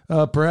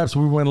 Perhaps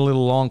we went a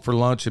little long for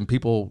lunch and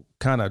people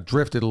kind of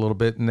drifted a little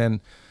bit. And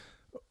then,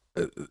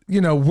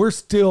 we're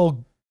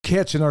still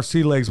catching our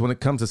sea legs when it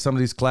comes to some of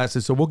these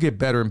classes. So we'll get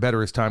better and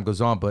better as time goes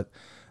on. But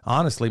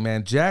honestly,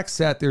 man, Jack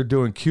sat there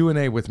doing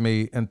Q&A with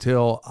me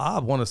until I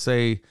want to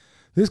say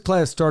this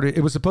class started.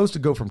 It was supposed to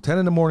go from 10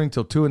 in the morning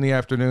till 2 in the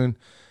afternoon.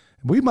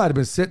 We might have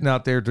been sitting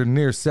out there to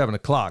near 7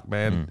 o'clock,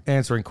 man,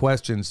 answering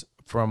questions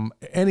from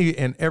any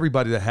and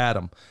everybody that had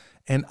them.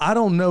 And I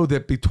don't know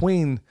that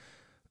between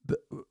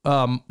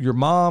your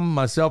mom,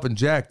 myself, and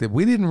Jack, that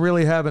we didn't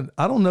really I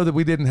don't know that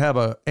we didn't have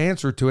an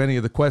answer to any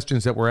of the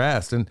questions that were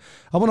asked. And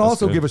I want to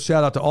also give a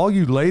shout out to all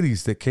you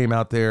ladies that came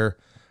out there.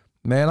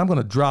 Man, I'm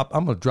going to drop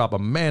a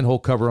manhole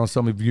cover on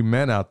some of you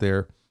men out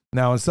there.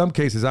 Now, in some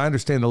cases, I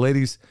understand the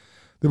ladies.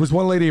 There was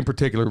one lady in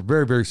particular,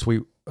 very, very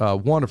sweet,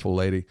 wonderful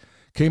lady,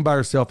 came by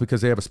herself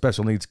because they have a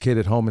special needs kid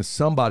at home, and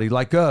somebody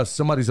like us,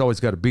 somebody's always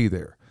got to be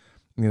there.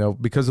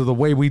 Because of the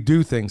way we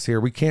do things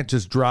here, we can't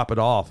just drop it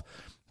off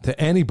to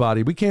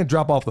anybody. We can't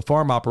drop off the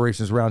farm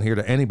operations around here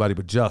to anybody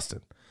but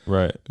Justin.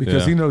 Right.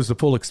 Because he knows the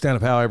full extent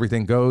of how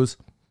everything goes.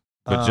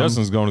 But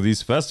Justin's going to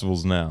these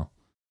festivals now.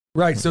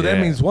 Right. So that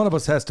means one of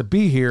us has to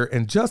be here.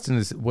 And Justin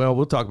is, well,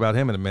 we'll talk about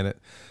him in a minute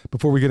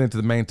before we get into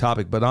the main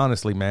topic. But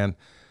honestly, man,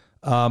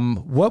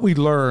 what we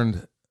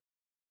learned,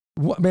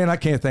 man, I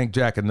can't thank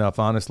Jack enough,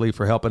 honestly,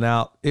 for helping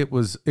out. It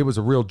was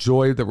a real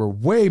joy. There were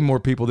way more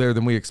people there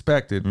than we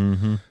expected.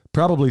 Mm-hmm.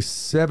 Probably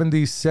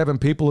 77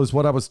 people is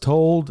what I was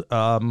told.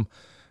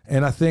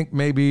 And I think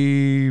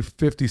maybe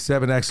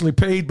 57 actually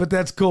paid, but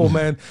that's cool,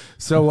 man.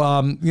 So,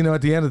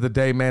 at the end of the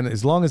day, man,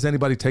 as long as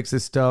anybody takes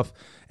this stuff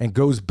and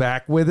goes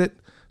back with it,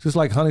 just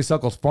like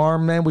Honeysuckle's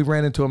Farm, man, we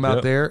ran into him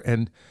out there.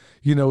 And,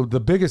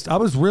 I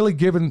was really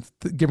giving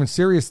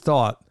serious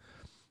thought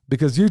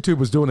because YouTube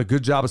was doing a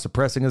good job of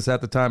suppressing us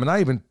at the time. And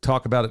I even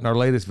talk about it in our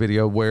latest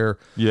video where...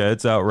 Yeah,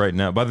 it's out right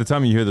now. By the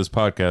time you hear this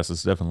podcast,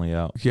 it's definitely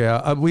out.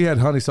 Yeah, we had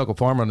Honeysuckle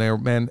Farm on there,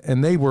 man,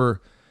 and they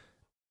were...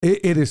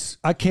 It is...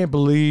 I can't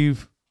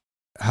believe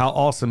how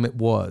awesome it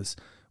was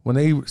when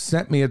they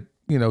sent me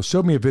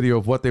showed me a video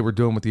of what they were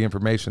doing with the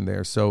information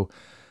there. So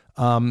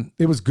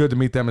it was good to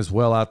meet them as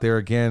well out there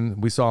again.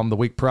 We saw them the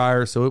week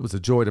prior, so it was a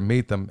joy to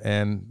meet them.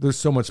 And there's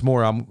so much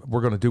more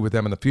we're going to do with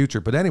them in the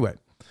future. But anyway,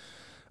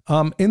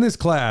 in this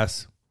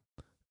class,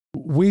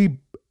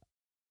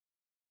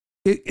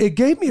 it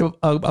gave me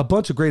a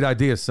bunch of great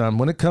ideas, son,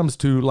 when it comes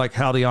to like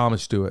how the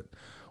Amish do it.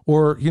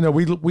 Or,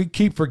 we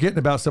keep forgetting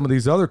about some of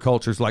these other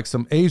cultures, like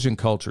some Asian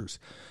cultures,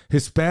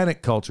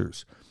 Hispanic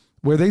cultures,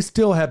 where they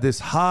still have this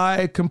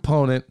high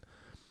component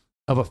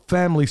of a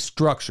family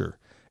structure,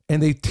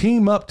 and they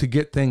team up to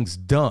get things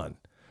done.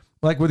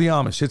 Like with the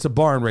Amish, it's a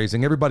barn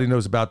raising. Everybody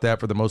knows about that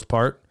for the most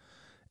part.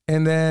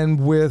 And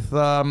then with,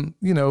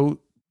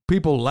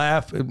 people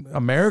laugh,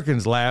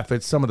 Americans laugh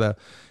at some of the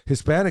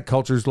Hispanic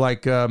cultures,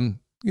 like, a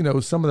lot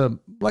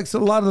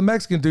of the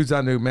Mexican dudes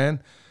I knew,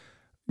 man.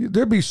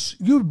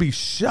 You'd be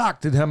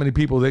shocked at how many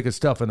people they could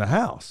stuff in the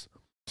house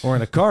or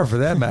in a car for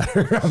that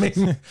matter.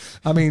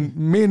 I mean,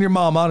 me and your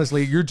mom,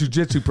 honestly, your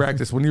jiu-jitsu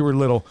practice when you were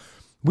little,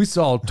 we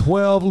saw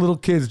 12 little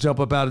kids jump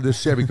up out of this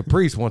Chevy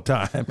Caprice one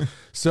time.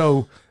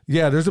 So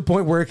yeah, there's a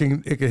point where it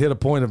can hit a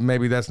point of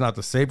maybe that's not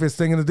the safest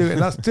thing to do.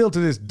 And I still to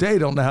this day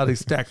don't know how they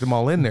stacked them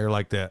all in there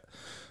like that.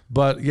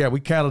 But yeah,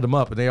 we counted them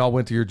up and they all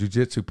went to your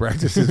jiu-jitsu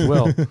practice as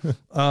well.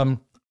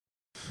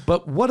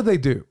 But what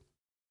do?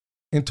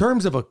 In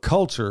terms of a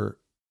culture,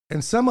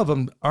 and some of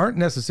them aren't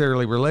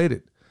necessarily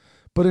related,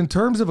 but in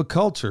terms of a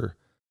culture,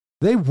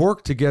 they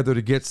work together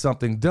to get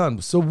something done.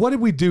 So what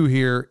did we do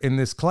here in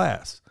this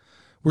class?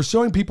 We're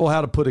showing people how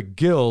to put a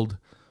guild.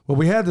 Well,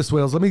 we had the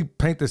swales. Let me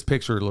paint this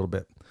picture a little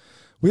bit.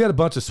 We had a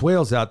bunch of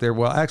swales out there.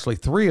 Well, actually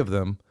 3 of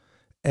them.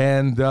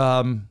 And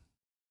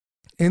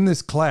in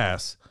this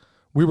class,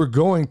 we were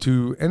going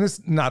to, and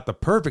it's not the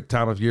perfect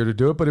time of year to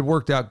do it, but it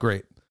worked out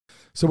great.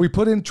 So we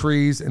put in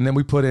trees, and then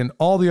we put in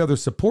all the other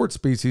support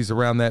species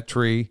around that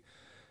tree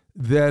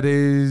that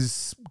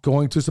is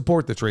going to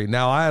support the tree.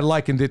 Now, I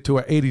likened it to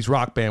an 80s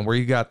rock band where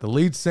you got the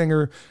lead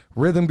singer,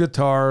 rhythm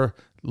guitar,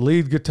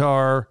 lead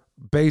guitar,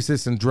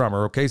 bassist, and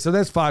drummer. Okay, so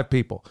that's 5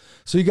 people.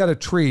 So you got a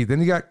tree, then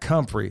you got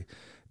comfrey,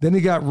 then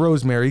you got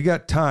rosemary, you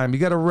got thyme, you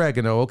got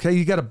oregano. Okay,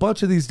 you got a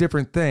bunch of these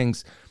different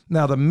things.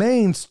 Now, the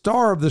main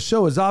star of the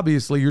show is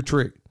obviously your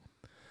tree.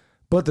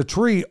 But the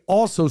tree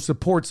also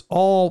supports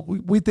all.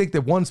 We think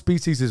that one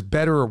species is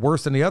better or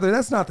worse than the other.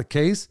 That's not the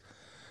case.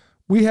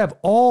 We have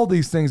all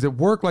these things that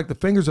work like the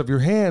fingers of your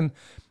hand.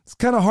 It's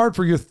kind of hard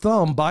for your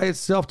thumb by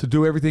itself to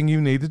do everything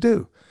you need to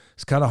do.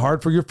 It's kind of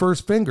hard for your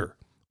first finger,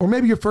 or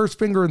maybe your first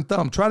finger and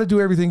thumb. Try to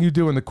do everything you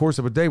do in the course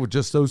of a day with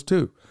just those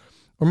 2,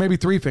 or maybe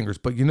 3 fingers.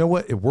 But you know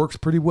what? It works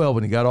pretty well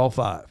when you got all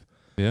 5.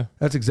 Yeah.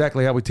 That's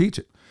exactly how we teach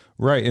it.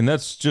 Right. And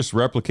that's just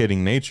replicating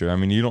nature. I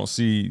mean, you don't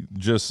see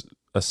just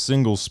a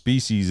single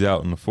species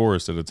out in the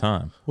forest at a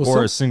time,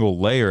 or a single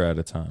layer at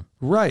a time.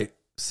 Right.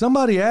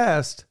 Somebody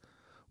asked,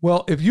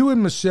 Well, if you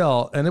and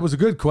Michelle, and it was a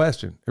good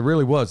question, it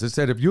really was. It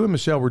said, if you and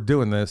Michelle were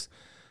doing this,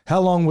 how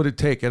long would it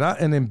take?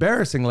 And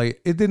embarrassingly,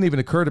 it didn't even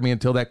occur to me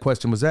until that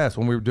question was asked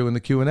when we were doing the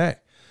Q&A.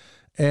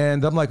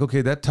 And I'm like,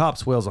 okay, that top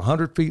swell is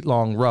 100 feet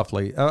long,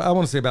 roughly. I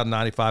want to say about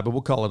 95, but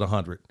we'll call it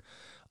 100.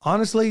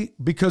 Honestly,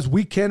 because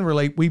we can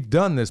relate, we've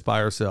done this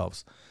by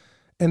ourselves.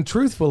 And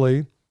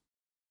truthfully,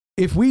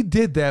 if we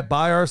did that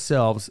by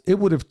ourselves, it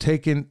would have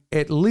taken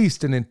at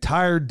least an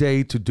entire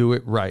day to do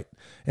it right.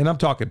 And I'm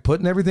talking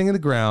putting everything in the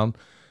ground,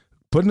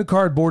 putting the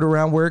cardboard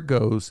around where it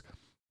goes,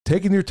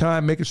 taking your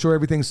time, making sure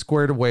everything's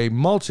squared away,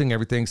 mulching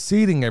everything,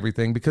 seeding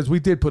everything, because we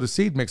did put a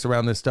seed mix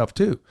around this stuff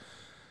too.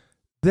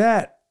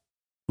 That,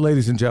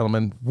 ladies and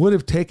gentlemen, would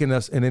have taken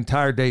us an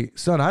entire day.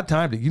 Son, I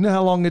timed it. You know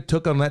how long it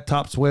took on that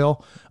top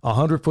swell,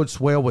 100-foot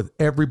swell with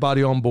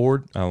everybody on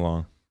board? How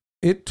long?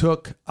 It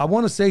took, I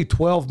want to say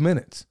 12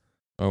 minutes.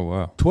 Oh,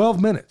 wow.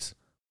 12 minutes.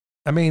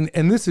 I mean,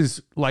 and this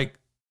is like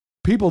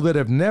people that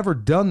have never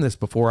done this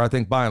before, I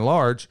think by and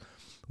large.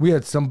 We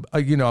had some,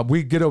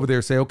 we get over there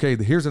and say, okay,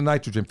 here's a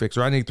nitrogen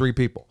fixer. I need 3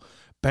 people.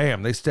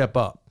 Bam, they step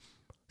up.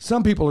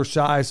 Some people are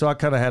shy, so I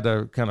kind of had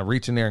to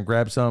reach in there and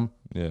grab some.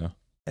 Yeah.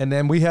 And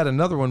then we had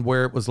another one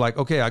where it was like,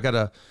 okay, I got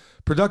a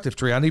productive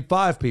tree. I need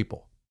 5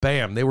 people.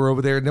 Bam, they were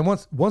over there. And then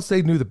once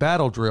they knew the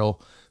battle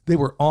drill, they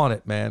were on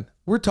it, man.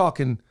 We're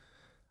talking,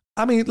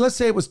 I mean, let's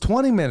say it was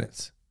 20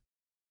 minutes.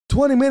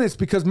 20 minutes,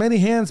 because many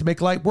hands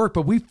make light work,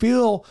 but we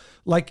feel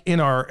like in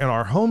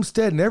our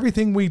homestead and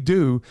everything we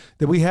do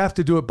that we have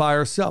to do it by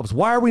ourselves.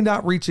 Why are we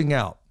not reaching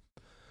out?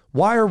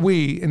 Why are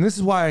we, and this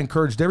is why I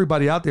encouraged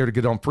everybody out there to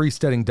get on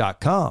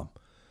freesteading.com.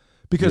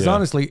 Because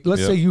honestly,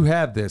 let's say you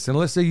have this, and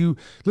let's say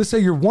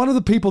you're one of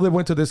the people that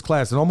went to this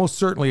class, and almost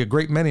certainly a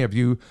great many of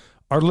you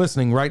are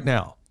listening right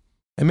now,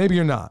 and maybe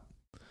you're not.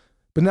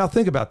 But now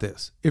think about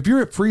this. If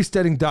you're at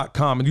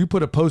freesteading.com and you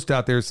put a post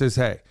out there that says,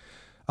 hey,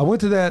 I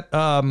went to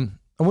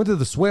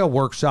the swale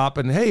workshop,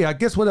 and hey, I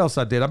guess what else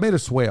I did? I made a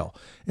swale.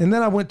 And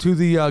then I went to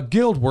the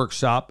guild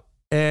workshop,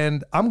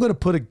 and I'm going to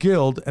put a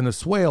guild and a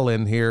swale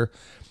in here.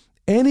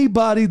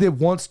 Anybody that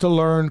wants to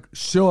learn,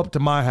 show up to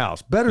my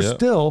house. Better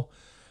still,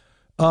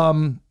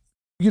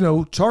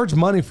 charge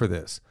money for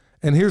this.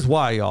 And here's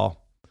why,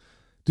 y'all.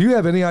 Do you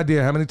have any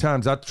idea how many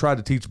times I tried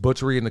to teach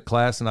butchery in the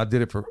class, and I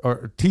did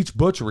it teach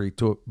butchery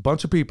to a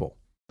bunch of people,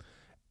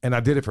 and I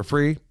did it for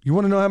free? You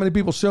want to know how many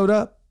people showed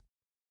up?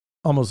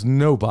 Almost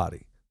nobody.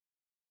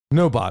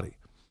 Nobody.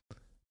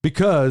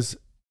 Because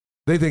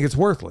they think it's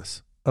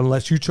worthless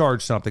unless you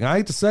charge something. I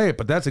hate to say it,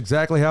 but that's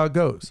exactly how it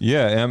goes.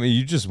 Yeah, I mean,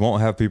 you just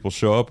won't have people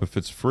show up if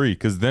it's free,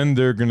 because then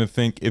they're going to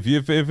think, if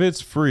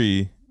it's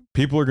free,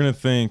 people are going to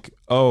think,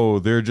 oh,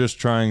 they're just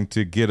trying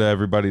to get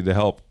everybody to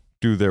help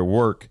do their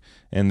work,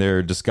 and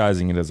they're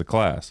disguising it as a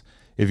class.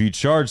 If you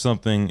charge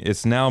something,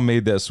 it's now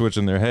made that switch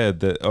in their head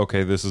that,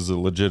 okay, this is a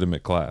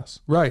legitimate class.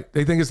 Right.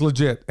 They think it's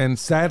legit. And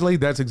sadly,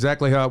 that's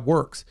exactly how it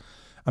works.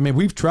 I mean,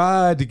 we've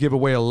tried to give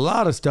away a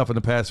lot of stuff in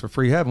the past for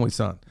free, haven't we,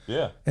 son?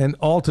 Yeah. And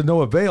all to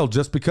no avail,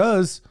 just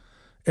because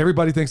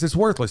everybody thinks it's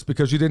worthless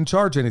because you didn't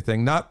charge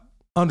anything, not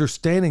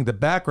understanding the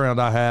background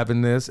I have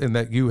in this and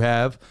that you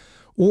have,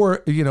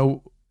 or,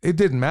 it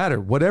didn't matter.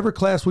 Whatever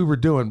class we were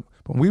doing,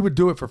 when we would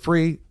do it for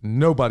free,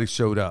 nobody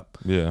showed up.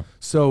 Yeah.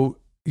 So,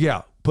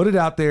 yeah, put it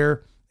out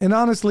there. And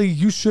honestly,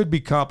 you should be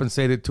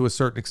compensated to a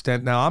certain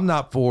extent. Now, I'm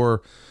not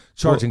for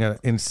charging an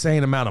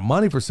insane amount of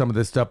money for some of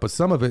this stuff, but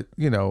some of it,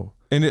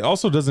 And it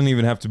also doesn't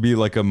even have to be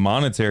like a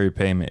monetary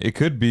payment. It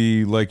could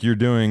be like you're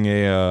doing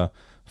a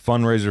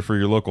fundraiser for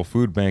your local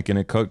food bank, and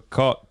it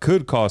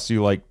could cost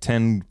you like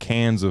 10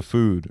 cans of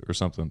food or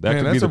something.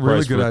 That could be the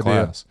price for the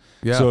class.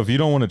 Yeah. So if you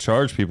don't want to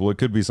charge people, it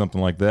could be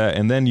something like that.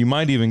 And then you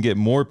might even get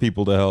more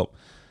people to help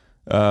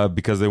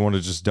because they want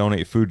to just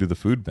donate food to the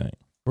food bank.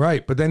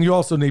 Right. But then you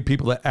also need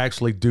people that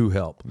actually do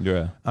help.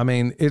 Yeah. I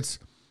mean,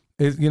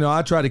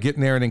 I try to get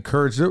in there and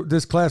encourage.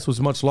 This class was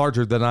much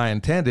larger than I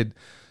intended.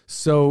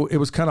 So it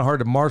was kind of hard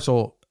to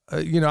marshal.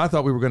 I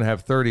thought we were going to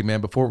have 30,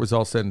 man. Before it was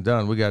all said and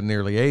done, we got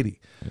nearly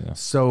 80. Yeah.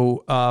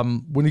 So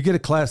when you get a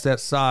class that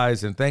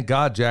size, and thank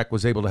God Jack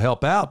was able to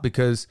help out,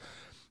 because,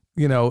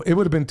 it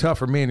would have been tough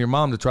for me and your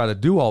mom to try to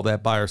do all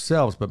that by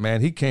ourselves. But,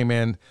 man, he came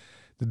in.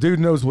 The dude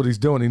knows what he's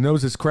doing. He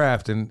knows his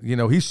craft, and,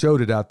 he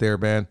showed it out there,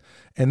 man.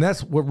 And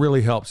that's what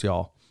really helps,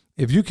 y'all.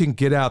 If you can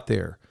get out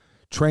there,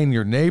 train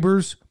your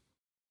neighbors.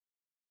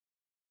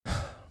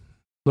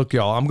 Look,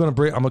 y'all, I'm going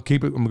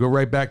to go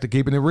right back to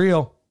keeping it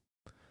real.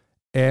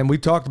 And we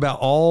talked about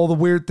all the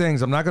weird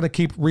things. I'm not going to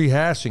keep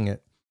rehashing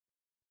it,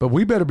 but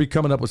we better be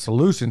coming up with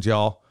solutions,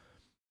 y'all.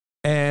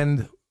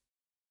 And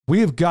we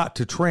have got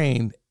to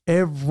train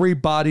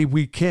everybody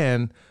we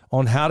can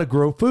on how to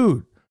grow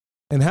food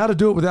and how to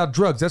do it without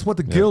drugs. That's what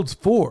the guild's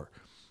for.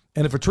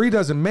 And if a tree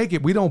doesn't make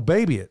it, we don't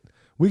baby it.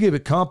 We give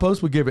it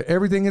compost, we give it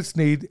everything it's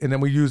need, and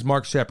then we use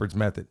Mark Shepard's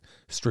method.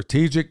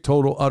 Strategic,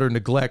 total, utter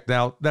neglect.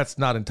 Now, that's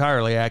not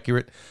entirely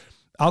accurate.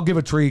 I'll give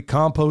a tree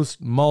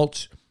compost,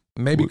 mulch,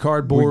 maybe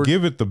cardboard. We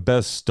give it the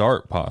best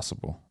start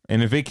possible.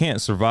 And if it can't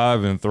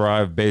survive and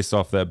thrive based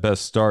off that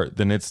best start,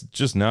 then it's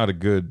just not a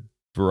good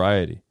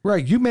variety.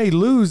 Right. You may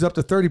lose up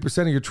to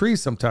 30% of your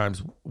trees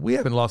sometimes. We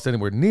haven't lost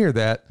anywhere near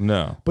that.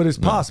 No. But it's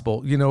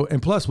possible, you know,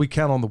 and plus we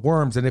count on the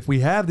worms. And if we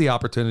have the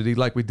opportunity,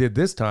 like we did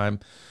this time,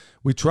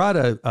 we try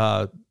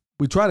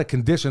to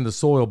condition the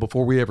soil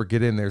before we ever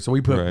get in there. So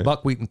we put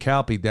buckwheat and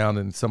cowpea down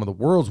in some of the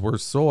world's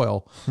worst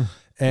soil.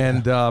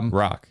 And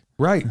rock.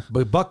 Right.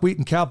 But buckwheat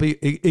and cowpea,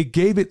 it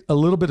gave it a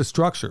little bit of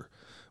structure.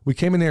 We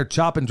came in there,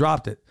 chop and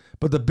dropped it.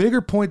 But the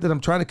bigger point that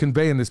I'm trying to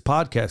convey in this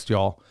podcast,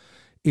 y'all,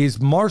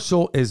 is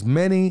marshal as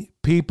many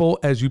people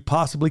as you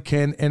possibly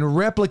can and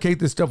replicate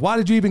this stuff. Why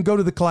did you even go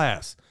to the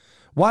class?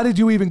 Why did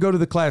you even go to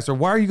the class? Or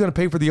why are you going to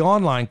pay for the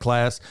online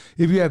class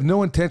if you have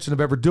no intention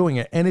of ever doing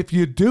it? And if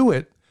you do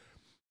it,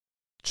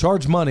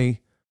 charge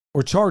money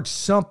or charge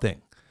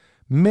something.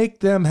 Make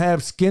them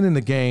have skin in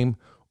the game.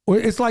 Or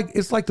it's like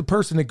the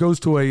person that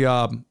goes to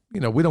a, we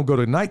don't go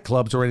to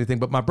nightclubs or anything,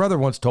 but my brother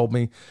once told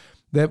me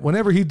that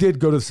whenever he did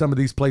go to some of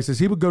these places,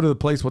 he would go to the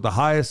place with the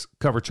highest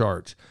cover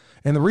charge.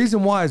 And the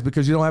reason why is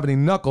because you don't have any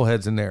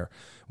knuckleheads in there.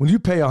 When you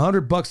pay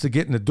 $100 to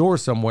get in the door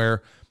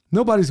somewhere,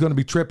 nobody's going to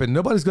be tripping.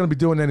 Nobody's going to be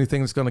doing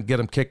anything that's going to get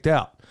them kicked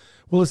out.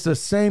 Well, it's the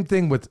same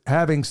thing with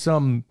having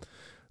some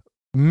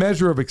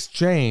measure of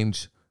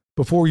exchange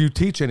before you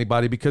teach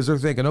anybody, because they're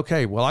thinking,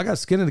 okay, well, I got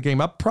skin in the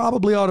game. I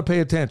probably ought to pay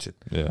attention.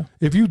 Yeah.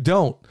 If you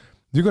don't,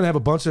 you're going to have a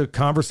bunch of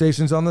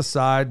conversations on the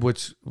side,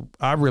 which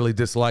I really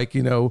dislike,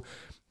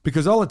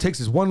 because all it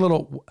takes is one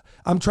little,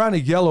 I'm trying to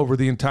yell over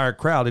the entire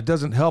crowd. It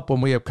doesn't help when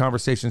we have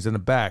conversations in the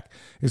back.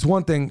 It's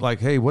one thing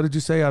like, hey, what did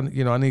you say? I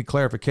need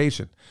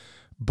clarification.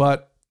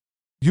 But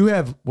you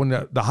have, when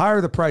the higher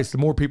the price, the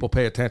more people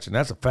pay attention.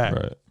 That's a fact.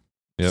 Right.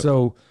 Yep.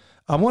 So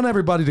I want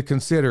everybody to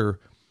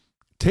consider,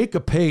 take a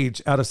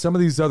page out of some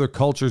of these other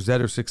cultures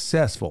that are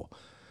successful,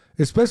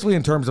 especially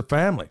in terms of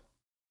family.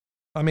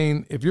 I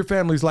mean, if your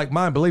family's like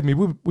mine, believe me,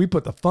 we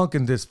put the funk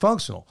in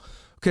dysfunctional.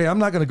 Okay, I'm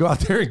not going to go out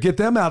there and get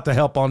them out to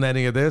help on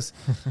any of this,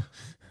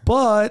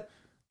 but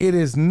it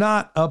is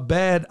not a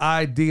bad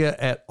idea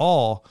at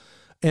all.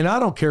 And I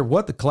don't care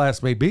what the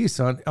class may be,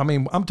 son. I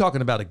mean, I'm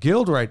talking about a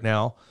guild right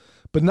now,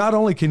 but not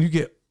only can you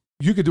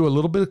could do a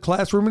little bit of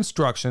classroom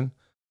instruction.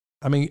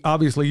 I mean,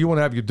 obviously you want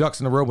to have your ducks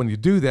in a row when you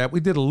do that. We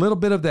did a little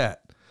bit of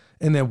that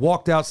and then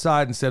walked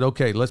outside and said,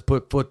 okay, let's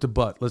put foot to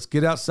butt. Let's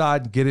get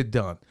outside and get it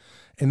done.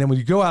 And then when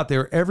you go out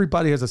there,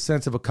 everybody has a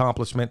sense of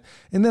accomplishment.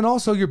 And then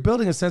also you're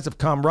building a sense of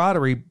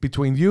camaraderie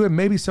between you and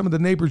maybe some of the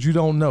neighbors you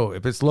don't know,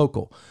 if it's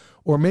local,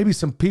 or maybe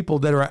some people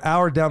that are an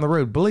hour down the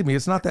road. Believe me,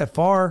 it's not that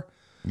far.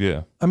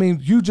 Yeah. I mean,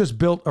 you just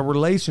built a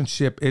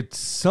relationship at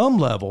some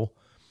level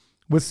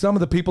with some of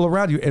the people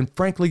around you. And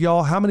frankly,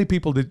 y'all, how many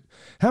people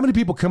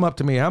come up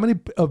to me? How many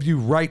of you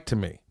write to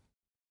me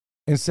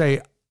and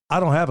say, I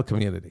don't have a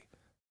community.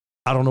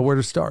 I don't know where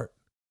to start.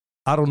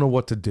 I don't know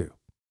what to do.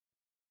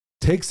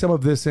 Take some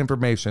of this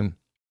information,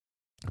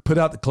 put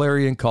out the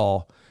clarion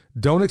call.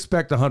 Don't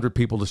expect 100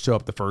 people to show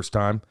up the first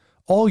time.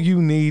 All you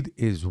need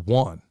is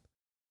one.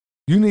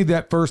 You need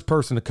that first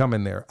person to come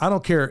in there. I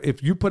don't care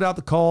if you put out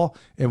the call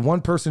and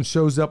one person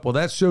shows up. Well,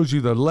 that shows you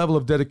the level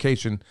of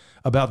dedication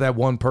about that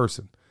one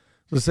person.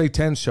 Let's say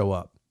 10 show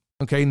up.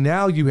 Okay,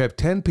 now you have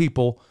 10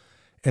 people.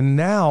 And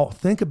now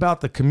think about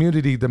the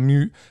community, the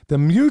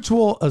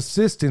Mutual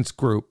Assistance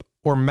Group,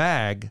 or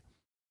MAG,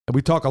 that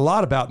we talk a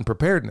lot about in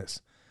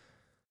preparedness.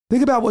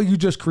 Think about what you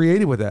just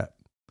created with that.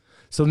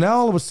 So now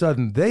all of a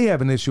sudden they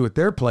have an issue at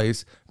their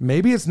place.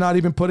 Maybe it's not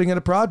even putting in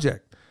a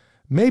project.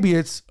 Maybe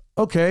it's,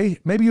 okay,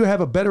 maybe you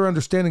have a better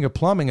understanding of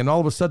plumbing and all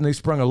of a sudden they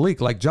sprung a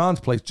leak like John's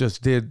place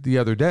just did the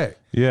other day.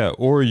 Yeah,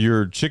 or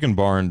your chicken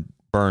barn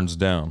burns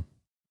down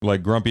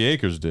like Grumpy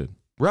Acres did.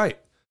 Right.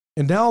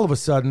 And now all of a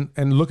sudden,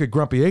 and look at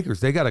Grumpy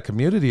Acres, they got a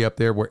community up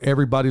there where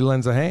everybody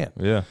lends a hand.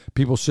 Yeah.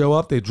 People show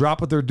up, they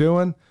drop what they're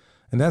doing,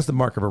 and that's the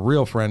mark of a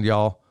real friend,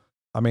 y'all.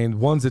 I mean,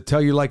 ones that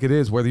tell you like it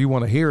is, whether you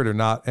want to hear it or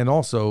not, and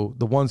also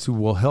the ones who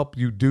will help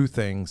you do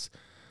things,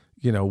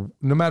 no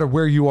matter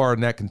where you are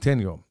in that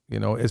continuum,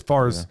 as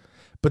far as,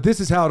 but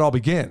this is how it all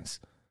begins.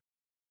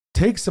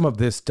 Take some of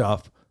this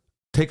stuff,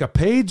 take a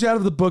page out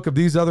of the book of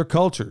these other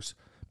cultures,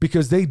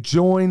 because they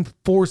join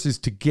forces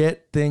to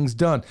get things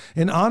done.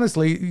 And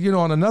honestly,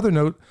 on another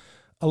note,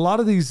 a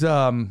lot of these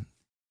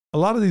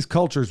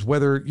cultures,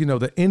 whether,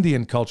 the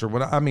Indian culture,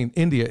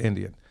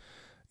 Indian,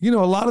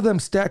 a lot of them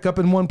stack up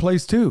in one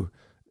place too.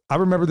 I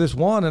remember this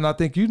one, and I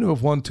think you knew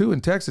of one too in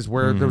Texas,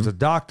 where there was a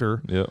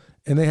doctor,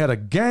 and they had a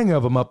gang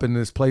of them up in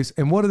this place.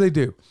 And what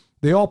do?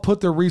 They all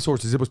put their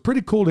resources. It was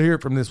pretty cool to hear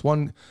it from this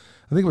one.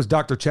 I think it was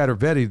Dr.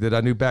 Chattervetti that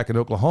I knew back in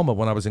Oklahoma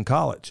when I was in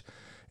college.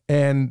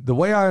 And the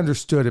way I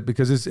understood it,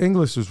 because his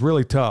English was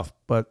really tough,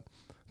 but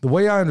the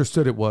way I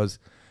understood it was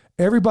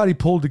everybody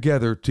pulled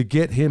together to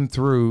get him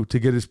through to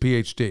get his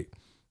PhD.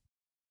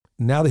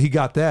 Now that he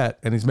got that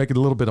and he's making a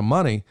little bit of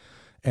money,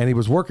 and he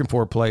was working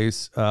for a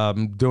place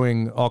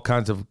doing all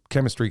kinds of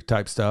chemistry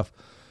type stuff.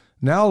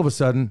 Now, all of a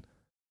sudden,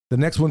 the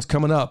next one's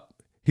coming up.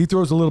 He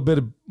throws a little bit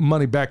of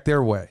money back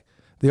their way.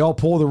 They all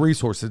pull the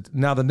resources.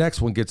 Now the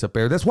next one gets up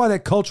there. That's why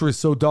that culture is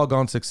so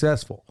doggone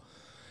successful.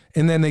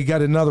 And then they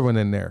got another one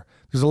in there.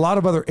 There's a lot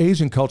of other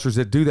Asian cultures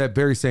that do that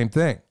very same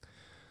thing.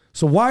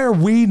 So why are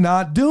we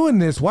not doing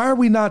this? Why are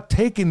we not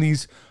taking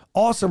these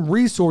awesome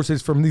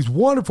resources from these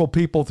wonderful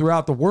people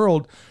throughout the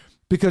world?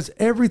 Because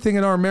everything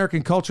in our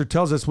American culture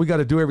tells us we got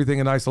to do everything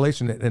in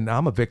isolation. And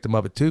I'm a victim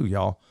of it too,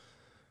 y'all.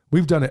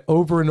 We've done it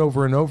over and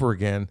over and over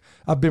again.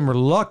 I've been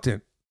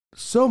reluctant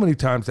so many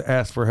times to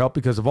ask for help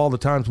because of all the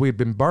times we had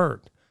been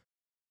burned.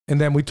 And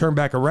then we turn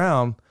back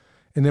around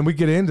and then we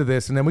get into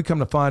this and then we come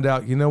to find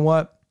out, you know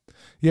what?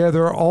 Yeah,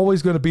 there are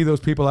always going to be those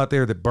people out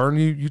there that burn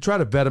you. You try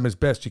to vet them as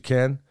best you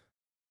can,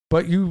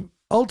 but you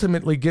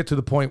ultimately get to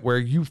the point where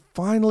you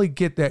finally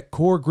get that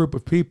core group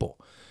of people.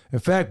 In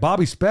fact,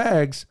 Bobby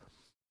Spags,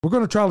 we're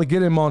going to try to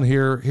get him on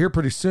here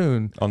pretty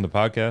soon. On the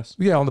podcast?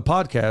 Yeah, on the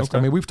podcast. Okay.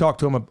 I mean, we've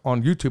talked to him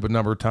on YouTube a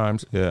number of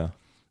times. Yeah.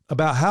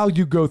 About how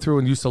you go through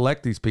and you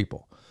select these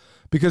people,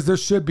 because there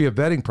should be a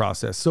vetting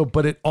process. So,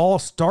 but it all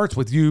starts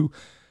with you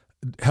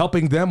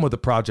helping them with a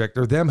project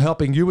or them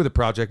helping you with a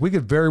project. We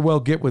could very well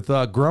get with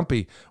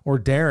Grumpy or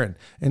Darren,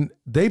 and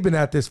they've been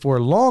at this for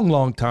a long,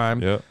 long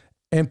time. Yeah.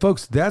 And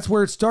folks, that's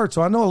where it starts.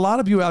 So I know a lot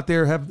of you out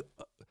there have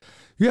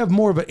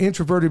more of an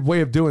introverted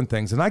way of doing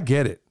things, and I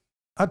get it.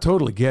 I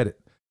totally get it.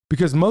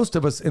 Because most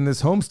of us in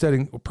this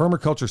homesteading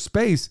permaculture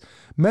space,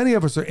 many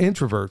of us are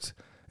introverts.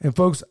 And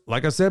folks,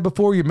 like I said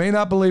before, you may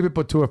not believe it,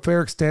 but to a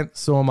fair extent,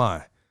 so am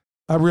I.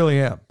 I really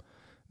am.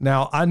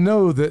 Now, I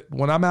know that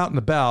when I'm out and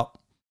about,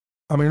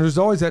 I mean, there's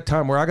always that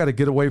time where I got to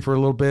get away for a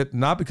little bit,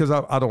 not because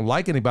I don't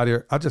like anybody.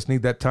 I just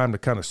need that time to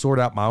kind of sort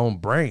out my own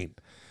brain.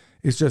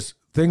 It's just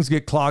things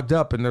get clogged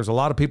up and there's a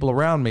lot of people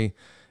around me.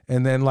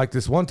 And then like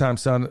this one time,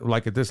 son,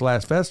 like at this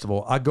last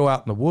festival, I go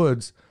out in the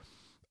woods,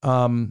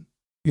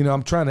 you know,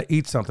 I'm trying to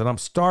eat something. I'm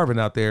starving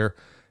out there.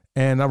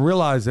 And I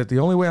realized that the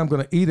only way I'm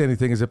going to eat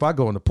anything is if I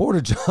go in the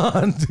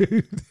Porta-John,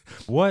 dude.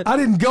 What? I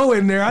didn't go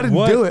in there. I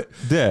didn't do it.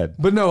 Dead.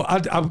 But no,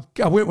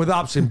 I went with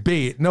option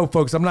B. No,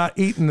 folks, I'm not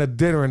eating a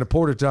dinner in the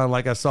Porta-John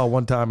like I saw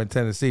one time in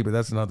Tennessee, but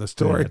that's another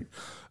story. Dead.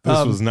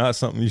 This was not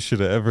something you should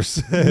have ever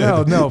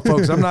said. No,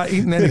 folks, I'm not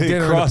eating any dinner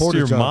in the Crossed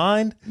Porta-John. your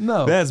mind?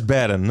 No. That's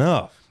bad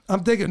enough.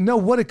 I'm thinking, no,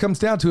 what it comes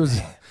down to is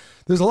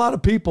there's a lot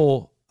of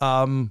people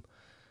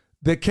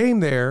that came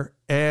there,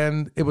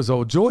 and it was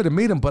a joy to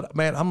meet them. But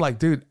man, I'm like,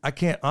 dude, I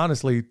can't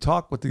honestly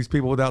talk with these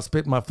people without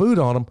spitting my food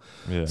on them.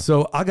 Yeah.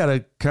 So I got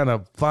to kind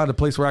of find a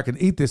place where I can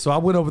eat this. So I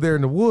went over there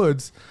in the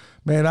woods.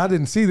 Man, I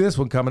didn't see this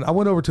one coming. I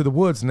went over to the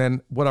woods, and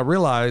then what I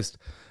realized,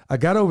 I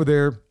got over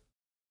there,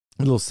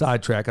 a little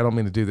sidetrack. I don't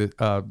mean to do this,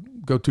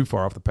 go too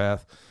far off the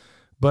path.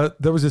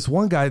 But there was this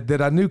one guy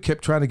that I knew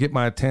kept trying to get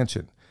my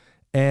attention.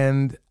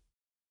 And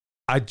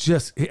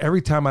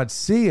every time I'd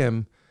see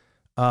him,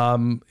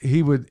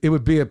 it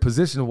would be a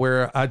position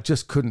where I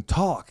just couldn't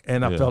talk,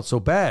 and I felt so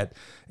bad.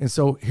 And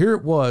so here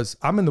it was,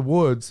 I'm in the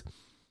woods.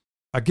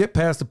 I get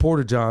past the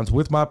Porta-Johns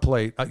with my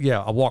plate.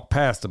 I walk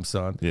past them,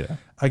 son. Yeah.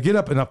 I get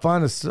up and I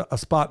find a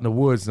spot in the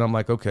woods, and I'm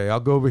like, okay, I'll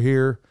go over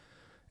here.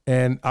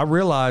 And I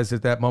realized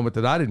at that moment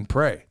that I didn't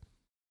pray.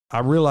 I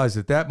realized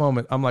at that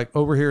moment, I'm like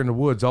over here in the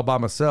woods all by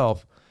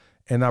myself,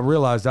 and I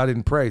realized I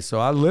didn't pray. So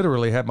I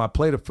literally had my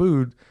plate of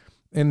food,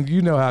 and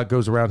you know how it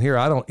goes around here.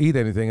 I don't eat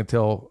anything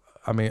until,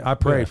 I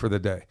pray for the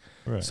day.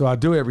 Right. So I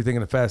do everything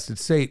in a fasted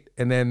state.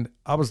 And then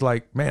I was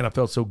like, man, I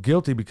felt so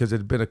guilty because it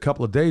had been a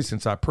couple of days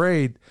since I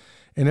prayed.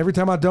 And every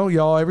time I don't,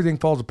 y'all, everything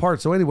falls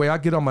apart. So anyway, I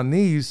get on my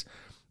knees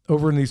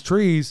over in these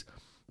trees,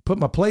 put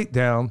my plate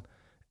down,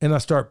 and I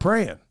start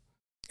praying.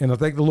 And I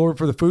thank the Lord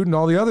for the food and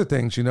all the other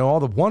things, all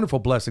the wonderful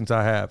blessings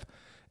I have.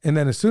 And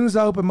then as soon as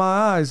I open my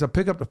eyes, I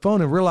pick up the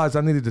phone and realize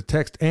I needed to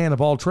text Ann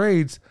of all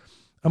trades.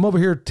 I'm over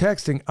here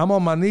texting. I'm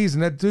on my knees,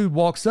 and that dude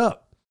walks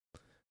up.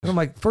 And I'm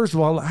like, first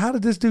of all, how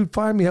did this dude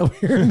find me over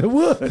here in the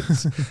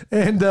woods?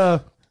 And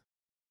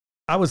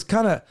I was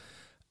kind of,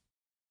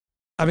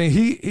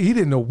 he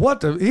didn't know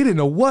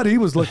what he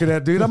was looking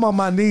at, dude. I'm on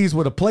my knees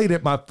with a plate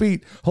at my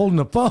feet, holding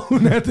the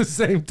phone at the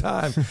same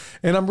time.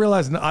 And I'm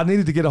realizing I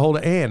needed to get a hold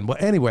of Ann. Well,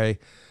 anyway,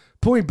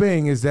 point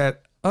being is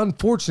that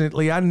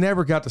unfortunately, I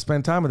never got to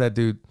spend time with that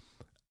dude.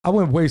 I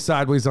went way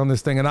sideways on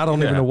this thing, and I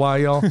don't even know why,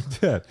 y'all.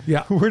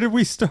 Yeah. Where did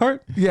we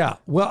start? Yeah.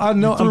 Well, I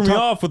know. You threw me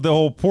off with the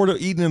whole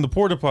eating in the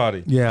porta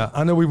potty. Yeah.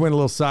 I know we went a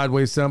little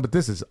sideways, son, but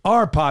this is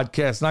our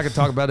podcast, and I can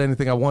talk about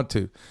anything I want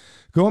to.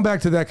 Going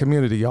back to that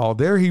community, y'all,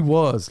 there he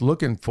was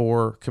looking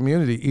for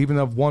community, even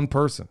of one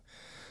person.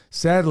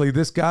 Sadly,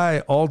 this guy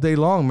all day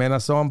long, man, I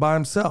saw him by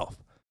himself.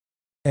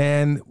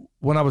 And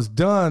when I was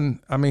done,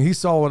 he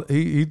saw what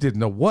he didn't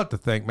know what to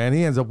think, man.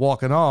 He ends up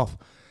walking off,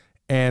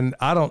 and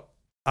I don't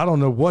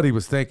know what he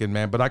was thinking,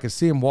 man, but I could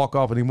see him walk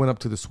off, and he went up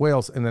to the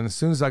swales. And then as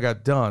soon as I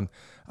got done,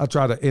 I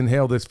tried to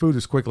inhale this food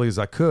as quickly as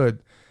I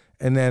could.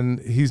 And then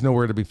he's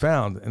nowhere to be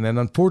found. And then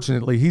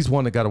unfortunately, he's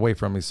one that got away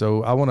from me.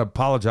 So I want to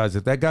apologize.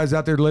 If that guy's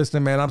out there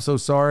listening, man, I'm so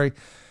sorry.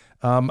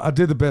 I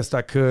did the best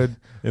I could.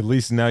 At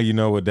least now you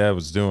know what Dad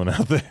was doing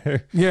out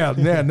there. Yeah.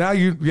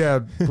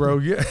 Now bro.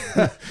 Yeah.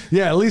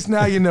 Yeah. At least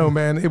now you know,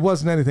 man. It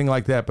wasn't anything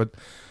like that. But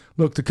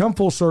look, to come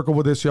full circle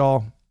with this,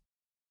 y'all,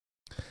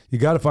 you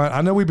got to find,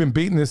 I know we've been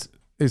beating this.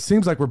 It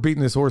seems like we're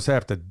beating this horse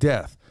half to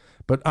death,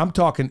 but I'm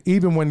talking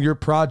even when your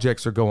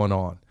projects are going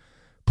on.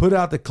 put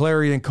out the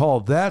clarion call.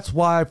 That's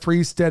why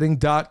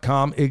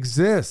freesteading.com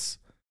exists.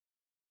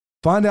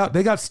 Find out.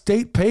 They got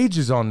state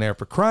pages on there,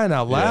 for crying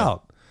out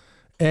loud.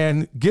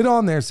 And get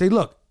on there and say,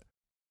 look,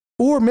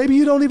 or maybe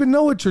you don't even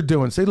know what you're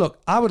doing. Say,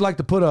 look, I would like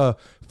to put a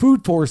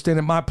food forest in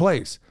at my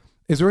place.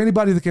 Is there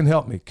anybody that can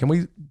help me? Can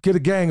we get a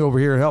gang over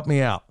here and help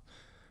me out?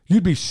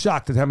 You'd be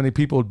shocked at how many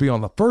people would be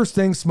on the first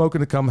thing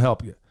smoking to come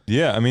help you.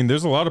 Yeah, I mean,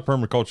 there's a lot of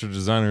permaculture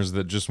designers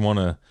that just want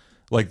to,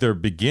 like, they're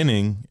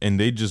beginning and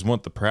they just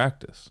want the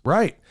practice.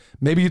 Right.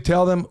 Maybe you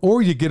tell them,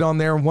 or you get on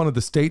there on one of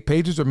the state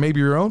pages or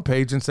maybe your own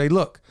page and say,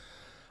 look,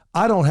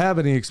 I don't have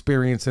any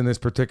experience in this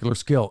particular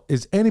skill.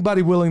 Is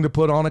anybody willing to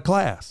put on a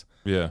class?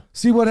 Yeah.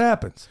 See what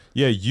happens.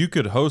 Yeah, you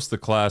could host the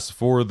class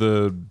for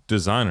the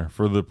designer,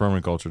 for the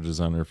permaculture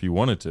designer, if you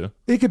wanted to.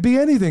 It could be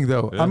anything,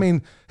 though. Yeah. I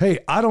mean, hey,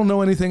 I don't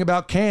know anything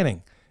about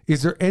canning.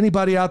 Is there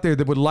anybody out there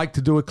that would like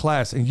to do a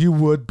class? And you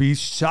would be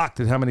shocked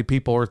at how many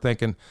people are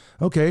thinking,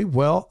 okay,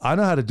 well, I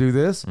know how to do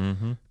this.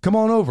 Mm-hmm. Come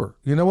on over.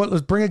 You know what?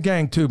 Let's bring a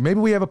gang too. Maybe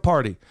we have a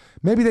party.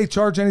 Maybe they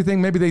charge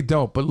anything. Maybe they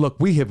don't. But look,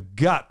 we have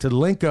got to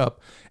link up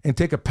and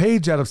take a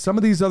page out of some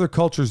of these other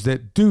cultures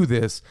that do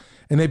this.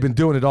 And they've been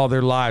doing it all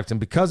their lives. And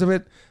because of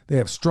it, they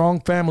have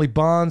strong family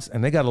bonds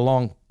and they got a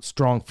long,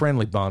 strong,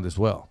 friendly bond as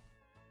well.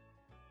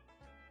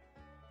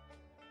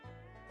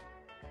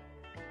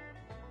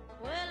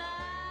 Well,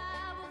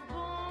 I was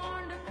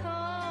born to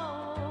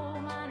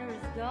coal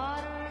miner's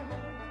daughter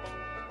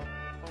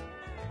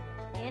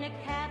in a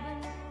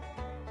cabin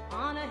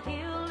on a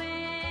hill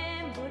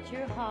in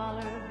Butcher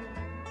Holler.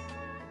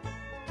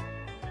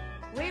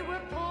 We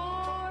were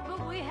poor,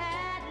 but we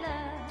had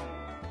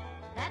love.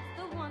 That's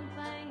the one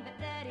thing that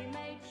Daddy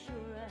made sure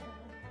of.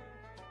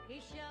 He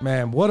showed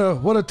Man, what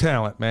a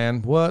talent,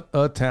 man. What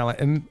a talent.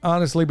 And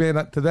honestly,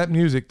 man, to that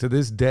music to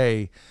this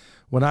day,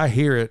 when I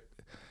hear it,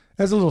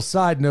 as a little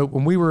side note,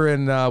 when we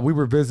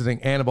were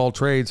visiting Ann of All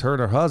Trades, her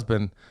and her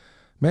husband,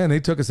 man,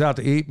 they took us out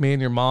to eat, me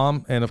and your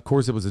mom. And of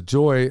course, it was a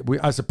joy.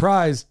 I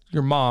surprised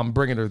your mom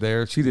bringing her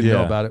there. She didn't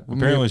know about it.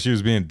 Apparently, she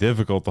was being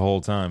difficult the whole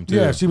time, too.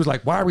 Yeah, she was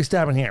like, why are we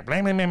stopping here?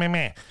 Blah, blah, blah, blah,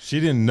 blah.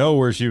 She didn't know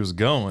where she was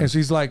going. And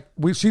she's like,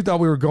 she thought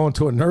we were going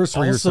to a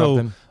nursery or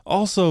something.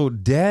 Also,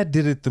 Dad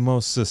did it the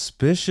most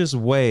suspicious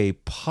way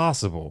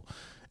possible.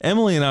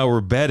 Emily and I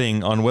were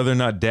betting on whether or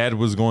not Dad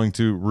was going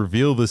to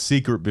reveal the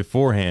secret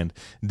beforehand.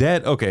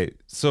 Dad, okay,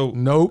 so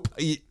Nope.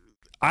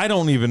 I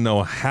don't even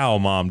know how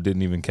Mom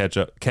didn't even catch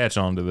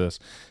on to this.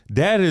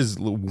 Dad is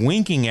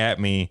winking at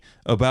me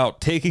about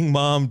taking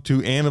Mom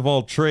to Ann of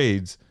All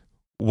Trades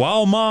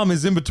while Mom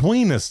is in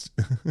between us.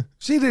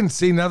 She didn't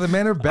see nothing,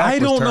 man. Her back I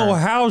was don't know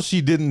turned. how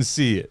she didn't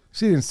see it.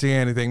 She didn't see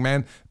anything,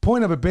 man.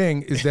 Point of it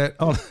being is that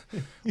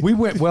we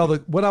went, well,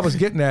 what I was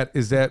getting at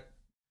is that,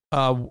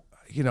 I'm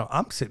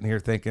sitting here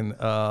thinking,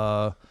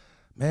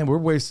 man, we're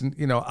wasting,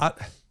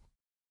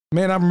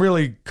 I'm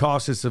really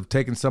cautious of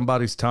taking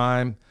somebody's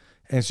time.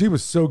 And she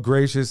was so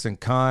gracious and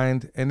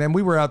kind. And then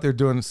we were out there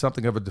doing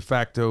something of a de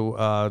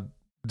facto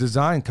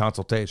design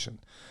consultation.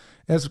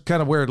 That's kind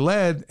of where it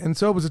led. And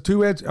so it was a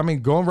two-edged,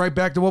 going right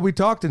back to what we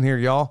talked in here,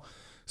 y'all.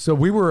 So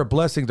we were a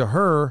blessing to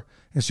her,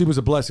 and she was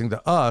a blessing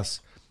to us.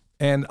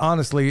 And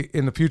honestly,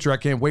 in the future, I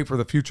can't wait for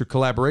the future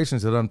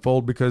collaborations that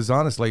unfold because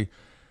honestly,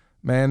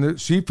 man,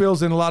 she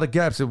fills in a lot of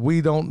gaps that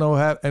we don't know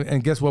how.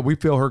 And guess what? We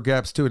fill her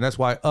gaps too. And that's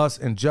why us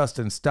and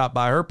Justin stopped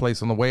by her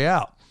place on the way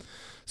out.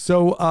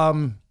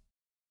 So,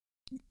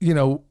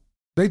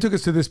 they took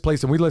us to this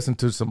place and we listened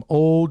to some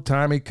old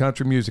timey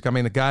country music.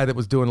 A guy that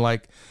was doing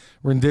like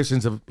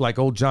renditions of like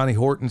old Johnny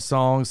Horton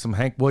songs, some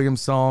Hank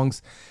Williams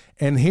songs,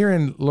 and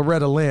hearing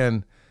Loretta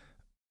Lynn,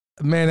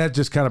 man, that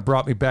just kind of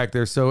brought me back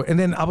there. So, and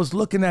then I was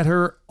looking at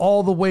her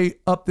all the way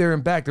up there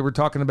and back. They were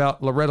talking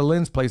about Loretta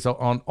Lynn's place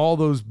on all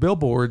those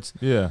billboards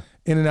in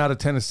and out of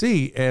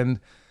Tennessee. And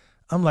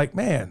I'm like,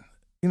 man,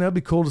 it'd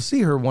be cool to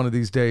see her one of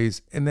these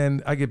days. And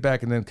then I get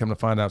back and then come to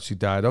find out she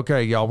died.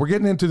 Okay, y'all, we're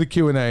getting into the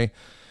Q&A.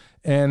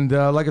 And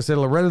like I said,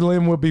 Loretta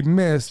Lynn will be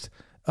missed.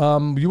 You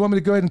want me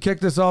to go ahead and kick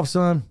this off,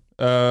 son?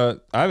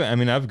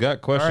 I've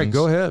got questions. All right,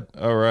 go ahead.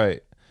 All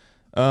right.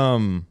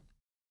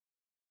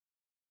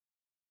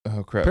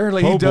 Oh, crap.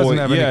 Apparently he doesn't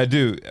have any. Yeah, I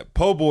do.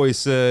 Po Boy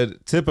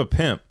said, tip a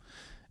pimp.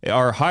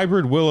 Are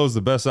hybrid willows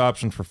the best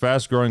option for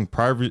fast-growing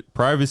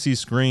privacy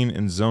screen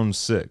in Zone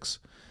 6?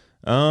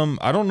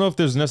 I don't know if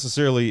there's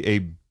necessarily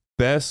a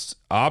best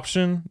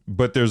option,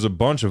 but there's a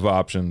bunch of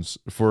options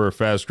for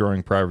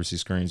fast-growing privacy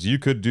screens. You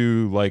could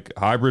do like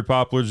hybrid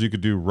poplars. You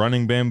could do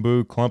running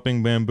bamboo,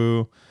 clumping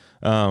bamboo.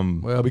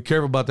 Well, be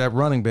careful about that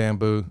running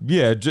bamboo.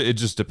 Yeah, it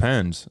just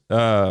depends.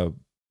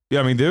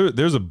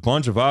 There's a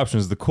bunch of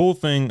options. The cool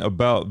thing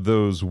about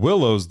those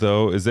willows,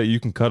 though, is that you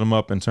can cut them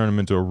up and turn them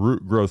into a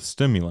root growth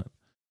stimulant.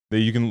 That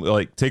you can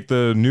like take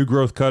the new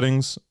growth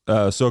cuttings,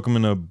 soak them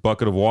in a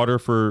bucket of water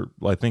for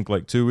I think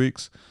like 2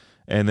 weeks,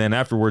 and then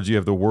afterwards you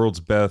have the world's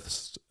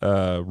best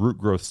root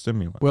growth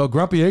stimulant. Well,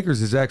 Grumpy Acres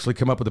has actually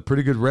come up with a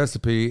pretty good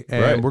recipe,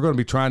 and we're going to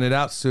be trying it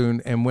out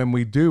soon. And when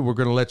we do, we're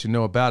going to let you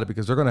know about it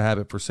because they're going to have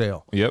it for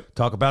sale. Yep.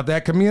 Talk about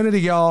that community,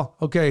 y'all.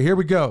 Okay, here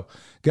we go.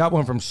 Got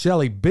one from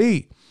Shelly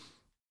B.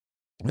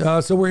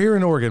 So we're here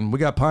in Oregon. We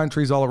got pine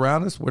trees all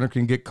around us. Winter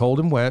can get cold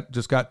and wet.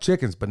 Just got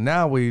chickens, but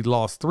now we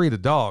lost 3 to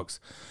dogs.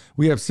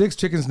 We have 6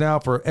 chickens now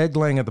for egg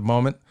laying at the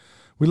moment.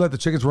 We let the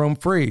chickens roam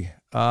free.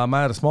 I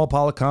had a small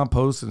pile of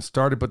compost and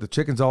started, but the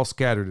chickens all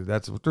scattered it.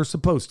 That's what they're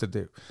supposed to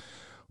do.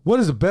 What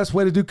is the best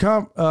way to do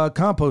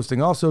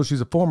composting? Also,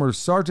 she's a former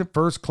Sergeant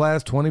First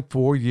Class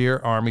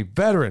 24-year Army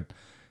veteran.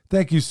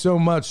 Thank you so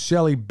much,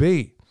 Shelly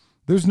B.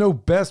 There's no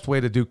best way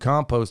to do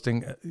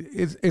composting.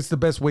 It's the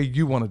best way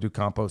you want to do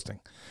composting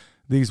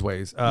these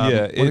ways.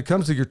 When it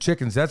comes to your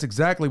chickens, that's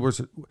exactly where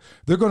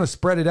they're going to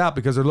spread it out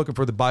because they're looking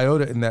for the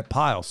biota in that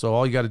pile. So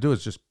all you got to do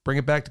is just bring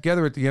it back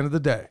together at the end of the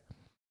day.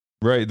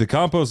 Right. The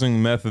composting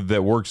method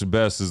that works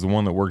best is the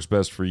one that works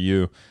best for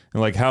you.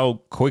 And like,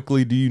 how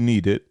quickly do you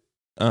need it?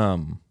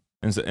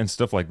 And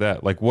stuff like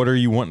that. Like, what are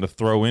you wanting to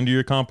throw into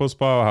your compost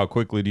pile? How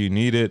quickly do you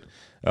need it?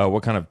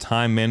 What kind of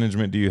time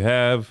management do you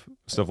have?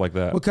 Stuff like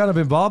that. What kind of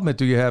involvement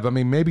do you have? I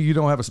mean, maybe you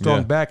don't have a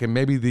strong back, and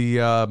maybe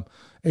the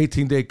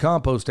 18-day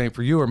compost ain't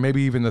for you, or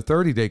maybe even the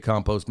 30-day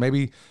compost.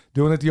 Maybe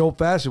doing it the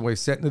old-fashioned way,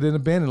 setting it in a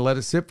bin and let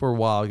it sit for a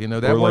while. You know,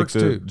 that works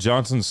like the too.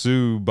 Johnson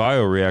Sioux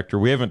bioreactor.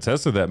 We haven't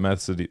tested that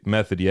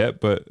method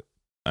yet, but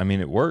I mean,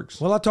 it works.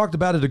 Well, I talked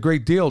about it a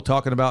great deal,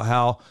 talking about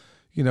how,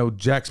 you know,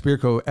 Jack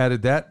Spirko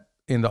added that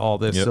into all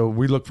this. Yep. So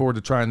we look forward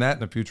to trying that in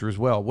the future as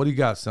well. What do you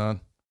got,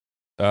 son?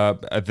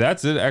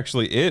 That's it.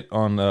 Actually, it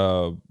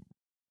on.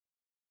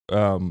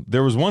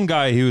 There was one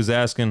guy, he was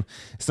asking,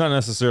 it's not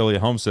necessarily a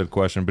homestead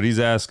question, but he's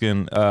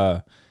asking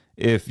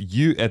if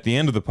you, at the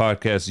end of the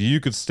podcast, you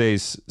could say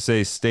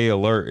stay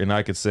alert, and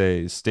I could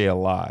say stay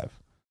alive.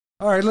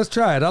 All right, let's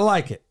try it. I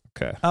like it.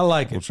 Okay. I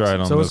like it. We'll try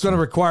it on So this it's going to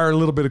one. require a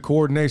little bit of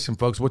coordination,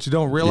 folks. What you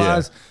don't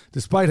realize,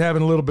 despite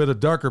having a little bit of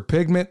darker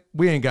pigment,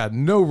 we ain't got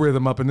no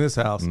rhythm up in this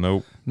house.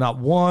 Nope. Not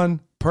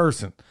one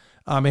person.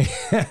 I mean,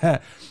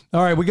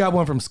 all right, we got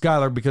one from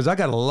Skylar because I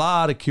got a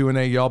lot of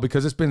Q&A, y'all,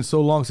 because it's been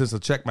so long since I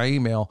checked my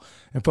email.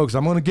 And, folks,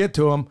 I'm going to get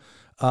to them.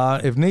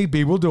 If need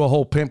be, we'll do a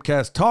whole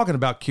Pimpcast talking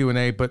about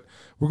Q&A, but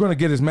we're going to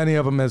get as many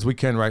of them as we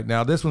can right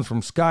now. This one's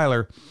from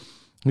Skylar.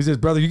 He says,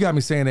 brother, you got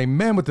me saying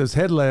amen with this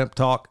headlamp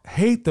talk.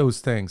 Hate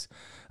those things.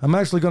 I'm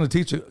actually going to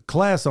teach a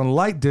class on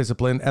light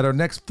discipline at our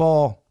next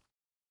trail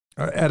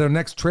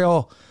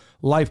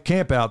life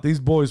camp out.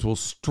 These boys will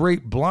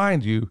straight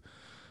blind you.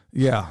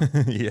 Yeah.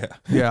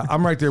 Yeah.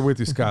 I'm right there with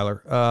you,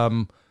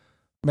 Skylar.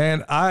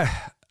 Man, I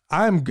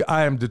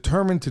am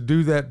determined to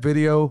do that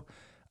video.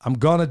 I'm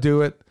going to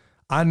do it.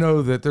 I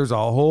know that there's a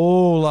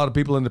whole lot of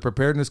people in the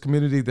preparedness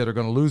community that are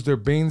going to lose their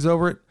beans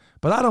over it,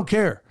 but I don't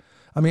care.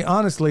 I mean,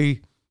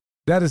 honestly,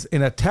 that is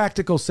in a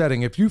tactical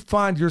setting. If you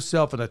find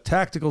yourself in a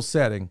tactical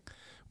setting,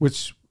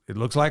 which it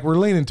looks like we're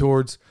leaning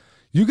towards,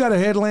 you got a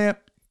headlamp,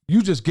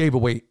 you just gave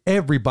away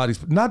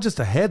everybody's, not just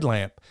a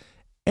headlamp,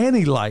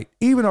 any light,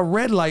 even a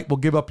red light will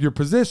give up your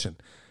position.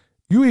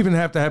 You even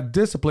have to have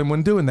discipline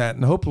when doing that,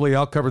 and hopefully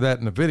I'll cover that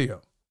in the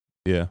video.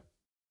 Yeah.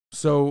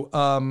 So,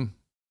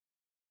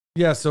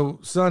 so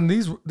son,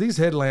 these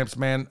headlamps,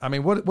 man, I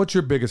mean, what's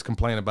your biggest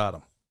complaint about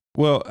them?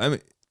 Well, I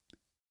mean,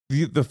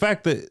 the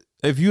fact that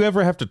if you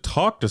ever have to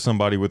talk to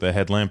somebody with a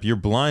headlamp, you're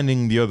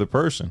blinding the other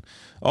person.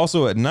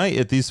 Also, at night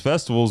at these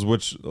festivals,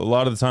 which a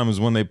lot of the time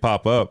is when they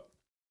pop up,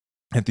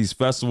 at these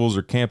festivals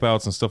or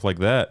campouts and stuff like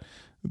that,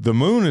 the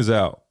moon is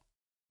out.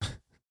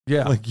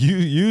 Yeah. Like, you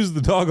use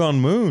the doggone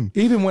moon.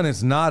 Even when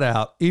it's not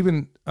out,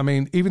 even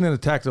in a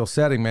tactical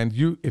setting, man,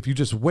 if you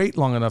just wait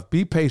long enough,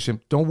 be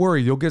patient, don't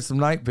worry, you'll get some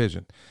night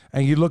vision.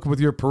 And you look with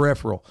your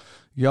peripheral.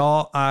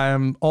 Y'all,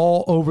 I'm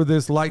all over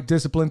this light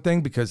discipline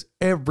thing because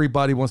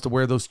everybody wants to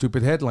wear those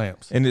stupid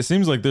headlamps. And it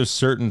seems like there's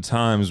certain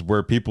times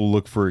where people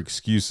look for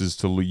excuses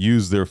to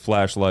use their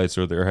flashlights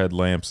or their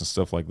headlamps and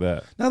stuff like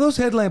that. Now, those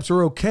headlamps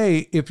are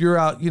okay if you're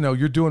out,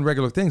 you're doing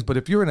regular things. But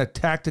if you're in a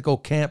tactical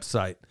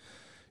campsite,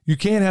 you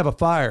can't have a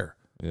fire.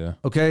 Yeah.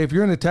 Okay. If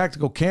you're in a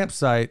tactical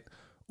campsite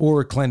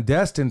or a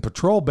clandestine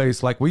patrol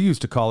base, like we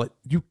used to call it,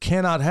 you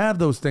cannot have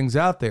those things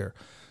out there.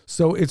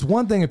 So it's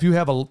one thing if you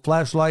have a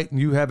flashlight and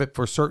you have it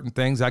for certain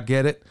things, I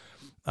get it.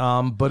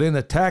 But in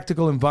a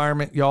tactical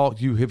environment, y'all,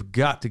 you have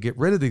got to get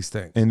rid of these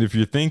things. And if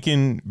you're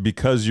thinking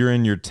because you're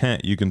in your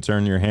tent, you can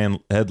turn your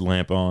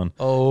headlamp on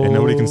Oh, and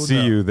nobody can see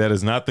no. you, that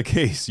is not the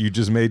case. You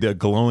just made a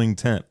glowing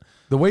tent.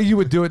 The way you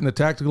would do it in a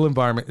tactical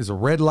environment is a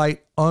red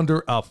light under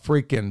a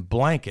freaking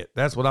blanket.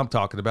 That's what I'm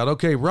talking about.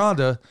 Okay,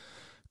 Rhonda,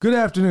 good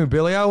afternoon,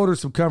 Billy. I ordered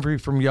some comfrey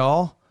from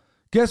y'all.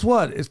 Guess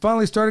what? It's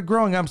finally started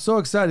growing. I'm so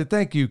excited.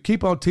 Thank you.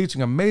 Keep on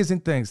teaching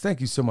amazing things.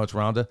 Thank you so much,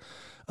 Rhonda.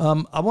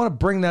 I want to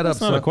bring that up.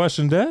 That's not a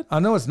question, Dad. I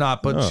know it's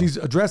not, but Oh. she's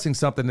addressing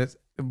something that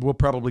we'll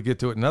probably get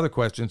to it in other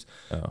questions.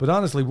 Oh. But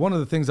honestly, one of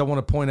the things I want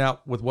to point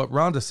out with what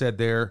Rhonda said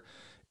there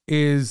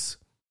is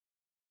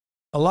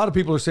a lot of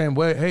people are saying,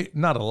 well, hey,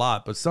 not a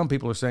lot, but some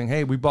people are saying,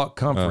 hey, we bought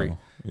comfrey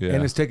yeah.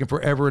 and it's taking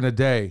forever and a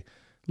day.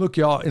 Look,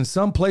 y'all, in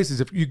some places,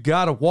 if you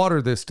got to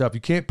water this stuff, you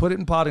can't put it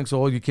in potting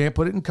soil. You can't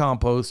put it in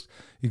compost.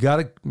 You got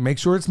to make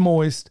sure it's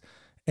moist,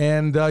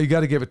 and you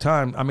got to give it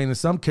time. I mean, in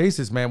some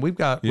cases, man, we've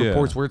got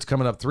reports where it's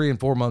coming up 3 and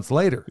 4 months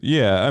later.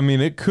 Yeah, I mean,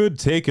 it could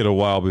take it a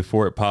while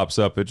before it pops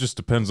up. It just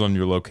depends on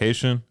your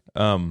location.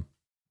 But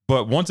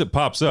But once it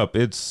pops up,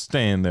 it's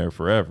staying there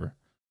forever.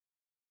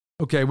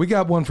 Okay, we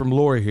got one from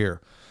Lori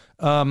here.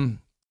 I'm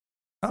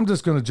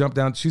just going to jump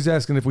down. She's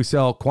asking if we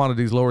sell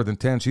quantities lower than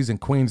 10. She's in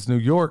Queens, New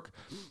York.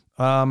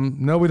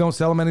 No, we don't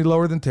sell them any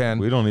lower than 10.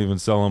 We don't even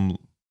sell them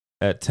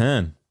at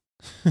 10.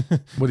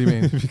 What do you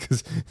mean?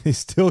 Because they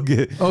still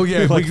get. Oh,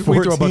 yeah, like we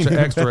throw a bunch of 14.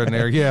 extra in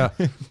there. Yeah.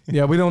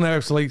 Yeah, we don't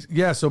actually.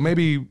 Yeah, so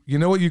maybe, you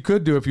know what you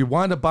could do? If you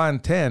wind up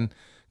buying 10,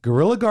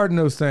 Gorilla Garden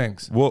those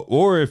things. Well,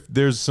 or if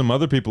there's some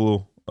other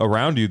people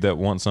around you that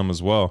want some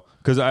as well.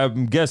 Because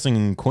I'm guessing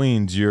in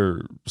Queens,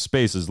 your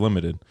space is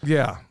limited.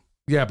 Yeah.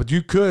 Yeah, but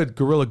you could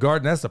Gorilla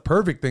Garden. That's the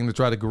perfect thing to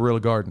try to Gorilla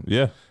Garden.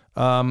 Yeah.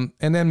 And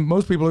then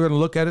most people are going to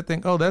look at it,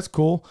 think, oh, that's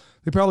cool.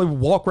 They probably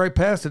walk right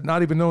past it,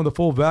 not even knowing the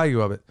full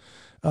value of it.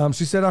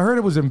 She said, I heard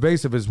it was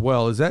invasive as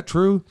well. Is that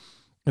true?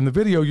 In the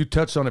video, you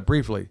touched on it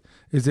briefly.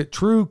 Is it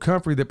true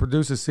comfrey that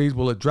produces seeds?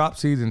 Will it drop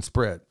seeds and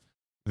spread?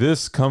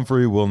 This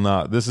comfrey will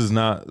not. This is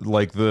not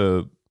like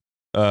the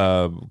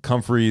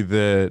comfrey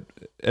that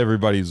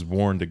everybody's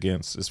warned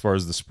against as far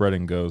as the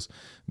spreading goes.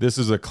 This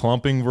is a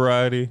clumping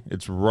variety.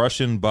 It's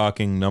Russian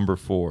Bocking number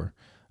 4.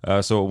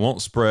 So it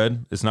won't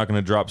spread. It's not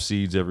going to drop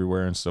seeds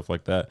everywhere and stuff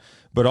like that.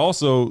 But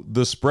also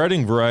the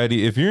spreading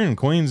variety, if you're in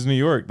Queens, New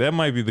York, that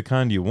might be the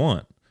kind you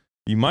want.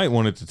 You might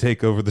want it to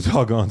take over the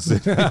doggone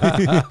city.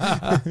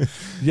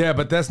 Yeah,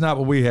 but that's not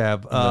what we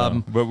have.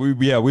 But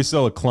we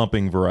sell a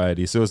clumping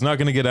variety. So it's not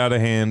going to get out of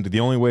hand. The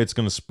only way it's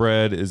going to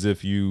spread is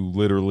if you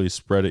literally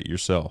spread it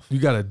yourself. You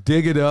got to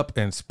dig it up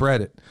and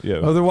spread it. Yeah.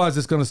 Otherwise,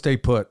 it's going to stay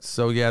put.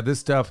 So, yeah, this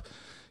stuff.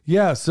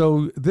 Yeah,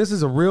 so this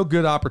is a real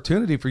good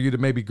opportunity for you to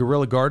maybe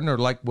Gorilla Garden, or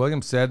like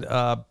William said,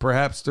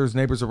 perhaps there's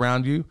neighbors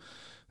around you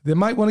that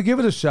might want to give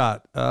it a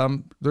shot.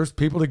 There's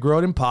people that grow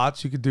it in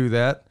pots. You could do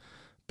that.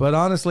 But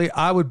honestly,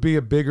 I would be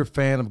a bigger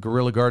fan of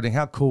Gorilla Gardening.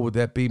 How cool would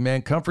that be,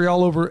 man? Comfrey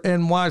all over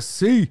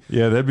NYC.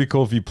 Yeah, that'd be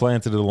cool if you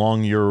planted it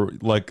along your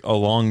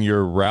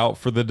route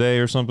for the day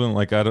or something.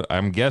 Like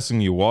I'm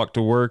guessing you walk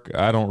to work.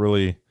 I don't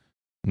really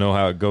know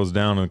how it goes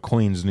down in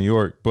Queens, New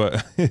York,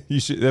 but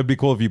that'd be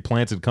cool if you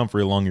planted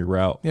comfrey along your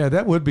route. Yeah,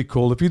 that would be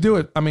cool. If you do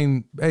it, I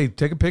mean, hey,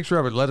 take a picture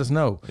of it. Let us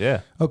know.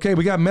 Yeah. Okay,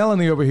 we got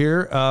Melanie over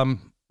here.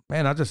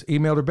 Man, I just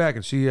emailed her back,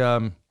 and she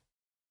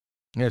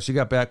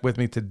got back with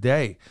me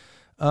today.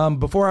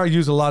 Before I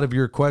use a lot of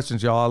your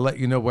questions, y'all, I'll let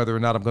you know whether or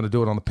not I'm going to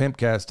do it on the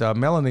Pimpcast.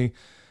 Melanie,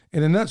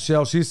 in a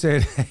nutshell, she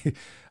said, hey,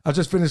 I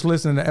just finished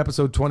listening to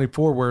episode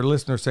 24 where a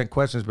listener sent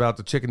questions about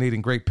the chicken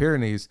eating Great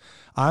Pyrenees.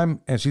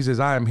 And she says,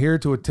 I am here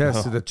to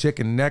attest to the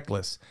chicken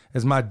necklace,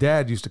 as my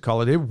dad used to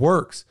call it. It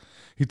works.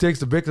 He takes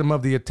the victim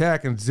of the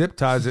attack and zip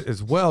ties it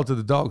as well to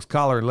the dog's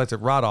collar and lets it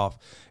rot off.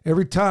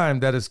 Every time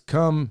that has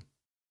come,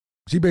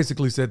 she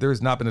basically said there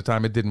has not been a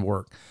time it didn't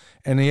work.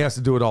 And he has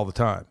to do it all the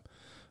time.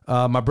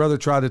 My brother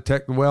tried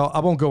to well, I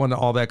won't go into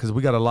all that because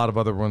we got a lot of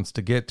other ones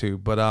to get to.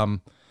 But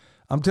I'm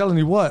telling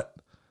you what,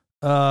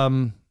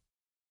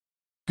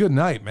 good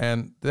night,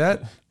 man.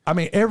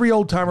 Every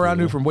old timer I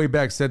knew from way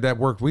back said that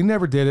worked. We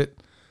never did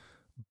it,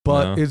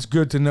 but it's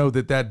good to know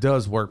that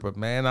does work. But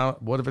man,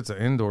 what if it's an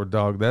indoor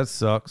dog? That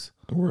sucks.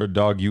 Or a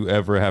dog you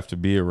ever have to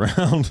be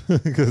around,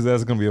 because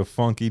that's going to be a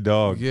funky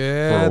dog.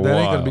 Yeah, that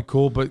ain't going to be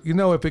cool. But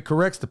if it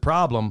corrects the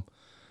problem,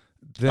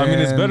 then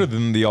it's better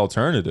than the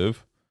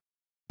alternative.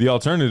 The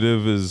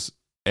alternative is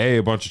a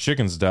bunch of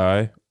chickens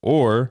die,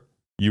 or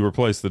you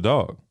replace the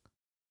dog,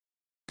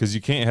 because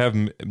you can't have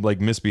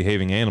like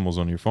misbehaving animals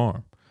on your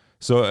farm.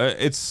 So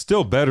it's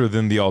still better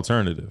than the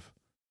alternative.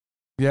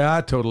 Yeah,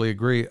 I totally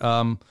agree.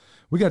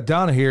 We got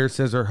Donna here.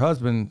 Says her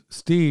husband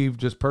Steve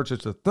just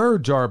purchased a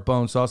 3rd jar of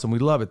bone sauce, and we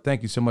love it.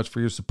 Thank you so much for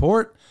your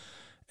support.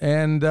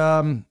 And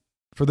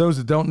for those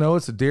that don't know,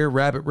 it's a deer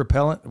rabbit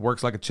repellent. It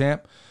works like a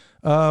champ.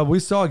 We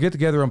saw a get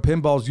together on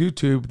Pinball's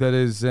YouTube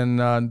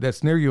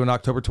that's near you on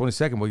October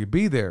 22nd. Will you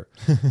be there?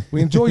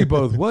 We enjoy you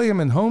both, William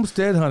and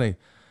Homestead Honey.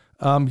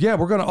 Yeah,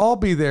 we're going to all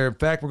be there. In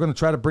fact, we're going to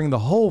try to bring the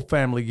whole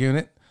family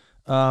unit.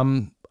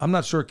 I'm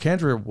not sure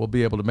Kendra will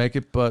be able to make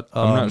it, but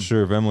I'm not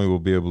sure if Emily will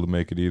be able to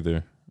make it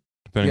either,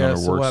 depending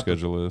on her work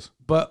schedule is.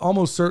 But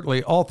almost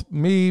certainly,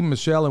 me,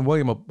 Michelle, and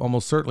William will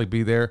almost certainly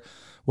be there.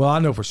 Well, I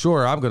know for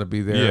sure I'm going to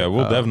be there. Yeah,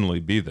 we'll definitely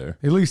be there.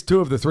 At least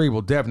 2 of the 3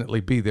 will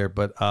definitely be there.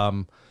 But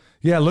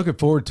yeah, looking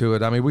forward to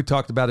it. I mean, we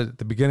talked about it at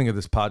the beginning of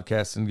this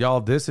podcast, and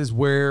y'all, this is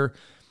where,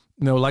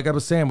 like I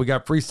was saying, we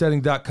got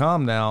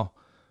freesetting.com now.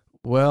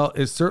 Well,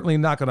 it's certainly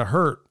not going to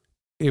hurt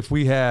if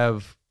we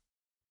have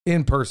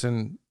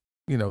in-person,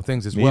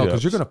 things as well,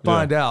 because you're going to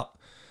find out,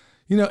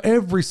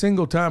 every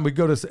single time we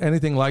go to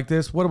anything like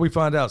this, what do we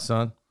find out,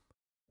 son?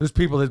 There's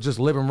people that just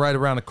living right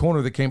around the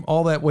corner that came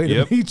all that way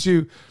to meet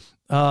you.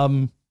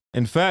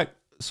 In fact,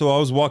 so I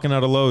was walking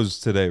out of Lowe's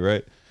today,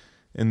 right?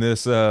 And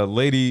this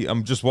lady,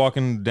 I'm just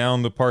walking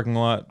down the parking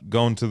lot,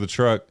 going to the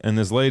truck, and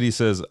this lady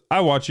says,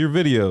 I watch your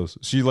videos.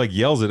 She like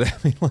yells it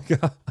at me, like,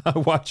 I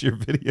watch your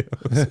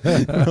videos.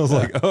 And I was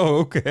like, oh,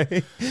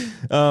 okay.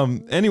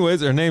 Anyways,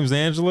 her name's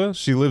Angela.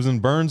 She lives in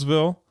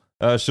Burnsville.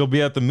 She'll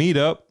be at the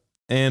meetup.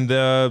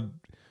 And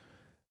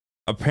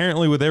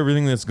apparently with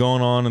everything that's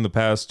going on in the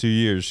past 2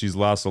 years, she's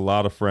lost a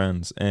lot of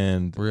friends.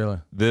 And really,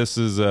 this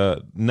is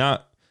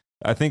not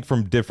I think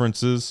from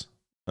differences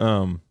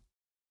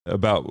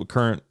about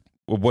current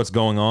what's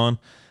going on.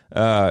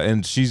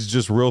 And she's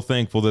just real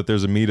thankful that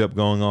there's a meetup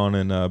going on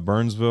in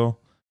Burnsville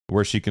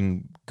where she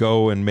can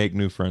go and make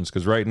new friends.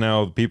 Because right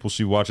now, the people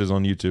she watches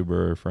on YouTube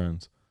are her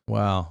friends.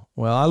 Wow.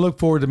 Well, I look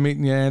forward to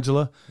meeting you,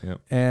 Angela,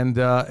 and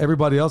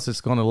everybody else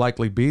that's going to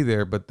likely be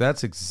there. But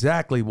that's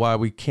exactly why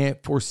we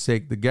can't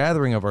forsake the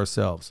gathering of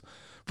ourselves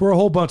for a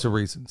whole bunch of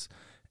reasons.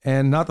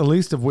 And not the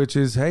least of which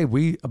is, hey,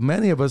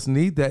 many of us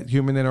need that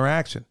human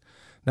interaction.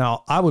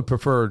 Now, I would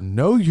prefer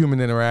no human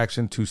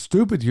interaction to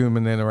stupid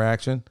human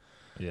interaction.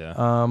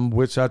 Yeah.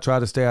 Which I try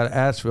to stay out of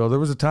Asheville. There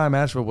was a time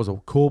Asheville was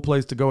a cool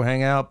place to go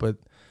hang out, but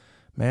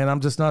man, I'm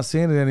just not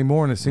seeing it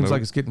anymore, and it seems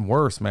like it's getting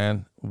worse,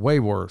 man. Way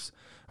worse.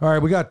 All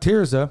right, we got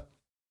Tirza.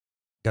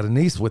 Got a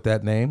niece with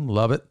that name.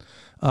 Love it.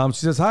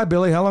 She says, "Hi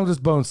Billy, how long does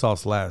bone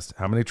sauce last?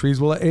 How many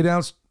trees will an 8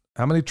 ounce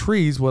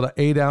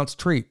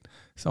treat?"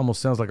 This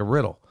almost sounds like a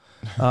riddle.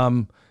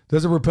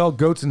 Does it repel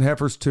goats and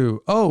heifers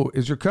too? Oh,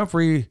 is your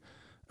comfrey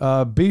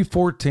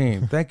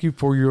B14? Thank you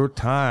for your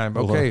time.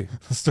 Okay.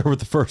 Let's start with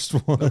the first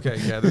one. Okay,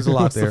 yeah, there's a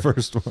lot What's there. The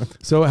first one.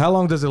 So how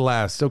long does it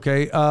last?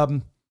 Okay.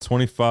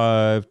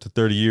 25 to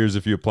 30 years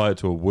if you apply it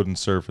to a wooden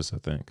surface, I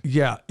think.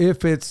 Yeah,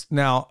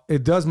 now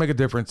it does make a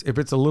difference. If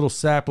it's a little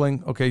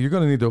sapling, okay, you're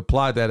going to need to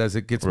apply that as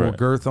it gets more Right.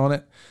 girth on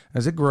it,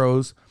 as it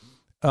grows.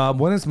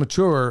 When it's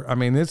mature, I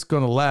mean, it's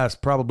going to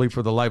last probably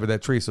for the life of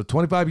that tree. So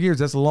 25 years,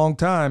 that's a long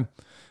time.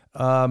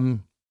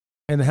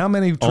 And how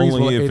many trees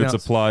will Only an if 8 it's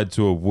ounce? applied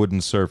to a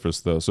wooden surface,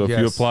 though. So if you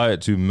Yes. apply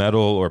it to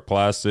metal or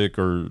plastic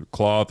or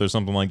cloth or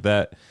something like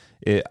that,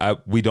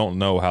 we don't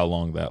know how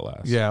long that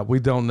lasts. Yeah, we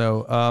don't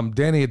know.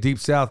 Danny at Deep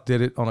South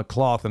did it on a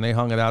cloth, and they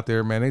hung it out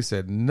there. Man, they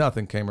said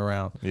nothing came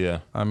around. Yeah.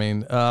 I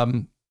mean,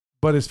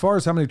 but as far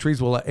as how many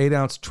trees will an 8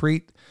 ounce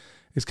treat,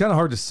 it's kind of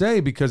hard to say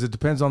because it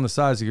depends on the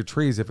size of your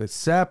trees. If it's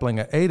sapling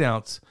at 8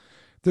 ounce,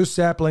 there's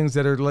saplings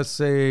that are, let's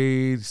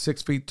say,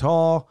 6 feet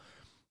tall.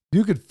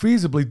 You could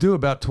feasibly do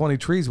about 20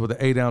 trees with an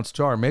 8 ounce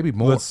jar, maybe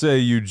more. Let's say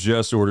you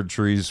just ordered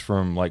trees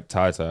from like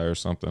Tai Tai or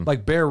something.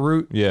 Like bare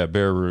root. Yeah,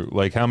 bare root.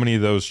 Like how many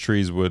of those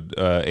trees would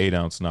 8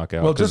 ounce knock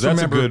out? Well, Because just that's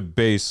remember- a good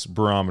base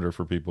barometer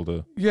for people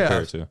to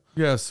compare it to.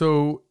 Yeah.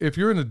 So if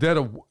you're in the dead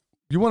of,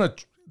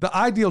 the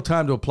ideal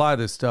time to apply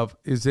this stuff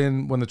is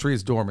when the tree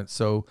is dormant.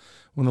 So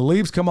when the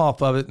leaves come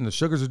off of it and the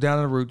sugars are down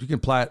in the root, you can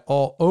apply it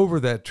all over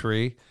that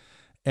tree,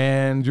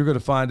 and you're going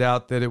to find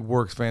out that it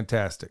works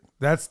fantastic.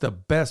 That's the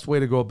best way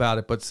to go about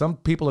it. But some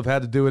people have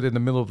had to do it in the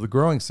middle of the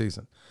growing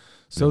season.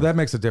 So that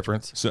makes a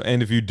difference. So,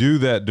 and if you do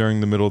that during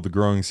the middle of the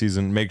growing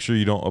season, make sure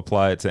you don't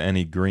apply it to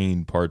any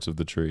green parts of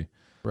the tree,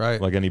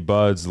 Right. like any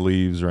buds,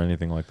 leaves, or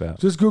anything like that.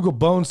 Just Google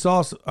bone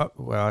sauce.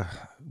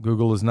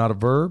 Google is not a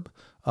verb.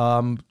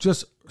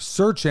 Just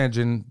search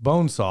engine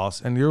bone sauce,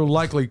 and you'll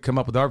likely come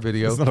up with our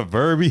video. It's not a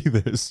verb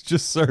either. It's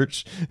just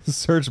search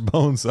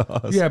bone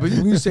sauce. Yeah, but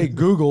when you say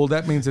Google,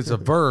 that means it's a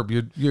verb.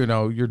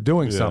 You're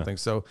doing something.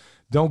 So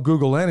don't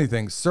Google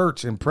anything.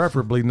 Search, and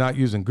preferably not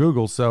using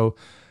Google. So,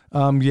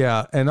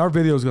 and our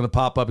video is going to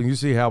pop up, and you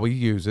see how we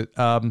use it.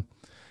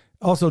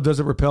 Also, does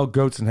it repel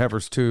goats and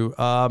heifers too?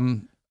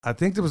 I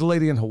think there was a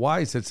lady in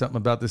Hawaii said something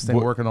about this thing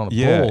working on a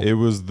Yeah, bull. it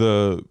was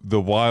the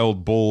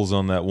wild bulls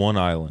on that one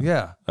island.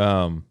 Yeah.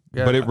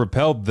 But it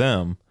repelled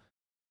them.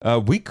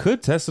 We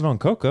could test it on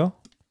Coco.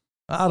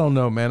 I don't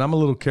know, man. I'm a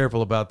little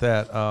careful about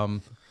that.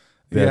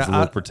 That's a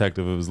little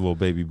protective of his little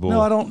baby bull.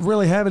 No, I don't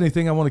really have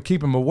anything I want to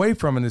keep him away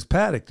from in his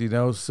paddock,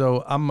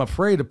 so I'm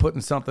afraid of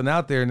putting something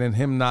out there and then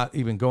him not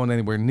even going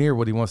anywhere near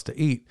what he wants to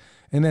eat.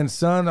 And then,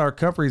 son, our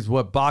comfrey's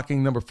Bocking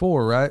number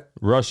 4, right?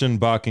 Russian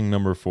Bocking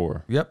number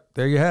 4. Yep,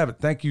 there you have it.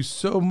 Thank you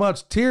so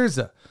much,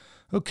 Tirza.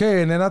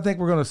 Okay, and then I think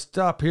we're going to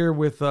stop here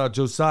with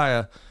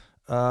Josiah.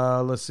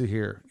 Let's see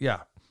here. Yeah.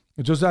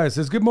 Josiah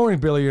says, "Good morning,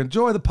 Billy.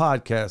 Enjoy the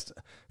podcast.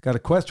 Got a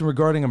question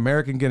regarding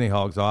American guinea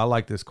hogs." Oh, I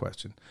like this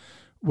question.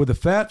 Would the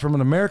fat from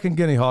an American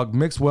guinea hog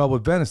mix well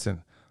with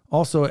venison?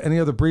 Also, any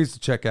other breeds to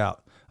check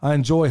out? I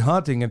enjoy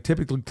hunting and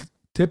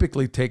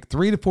typically take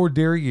 3 to 4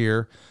 deer a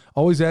year.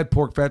 Always add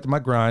pork fat to my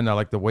grind. I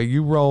like the way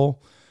you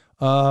roll.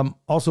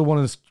 Also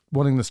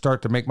wanting to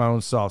start to make my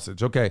own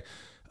sausage. Okay.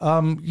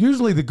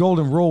 Usually the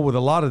golden rule with a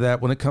lot of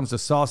that when it comes to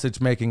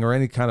sausage making or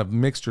any kind of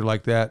mixture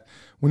like that,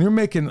 when you're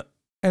making,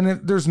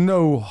 there's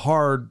no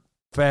hard,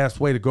 fast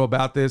way to go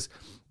about this,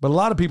 but a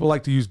lot of people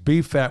like to use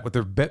beef fat with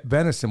their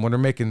venison when they're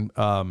making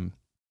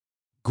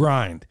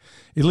grind,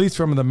 at least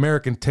from an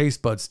American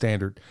taste bud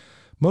standard.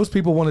 Most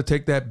people want to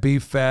take that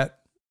beef fat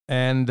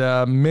and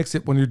mix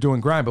it when you're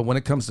doing grind. But when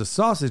it comes to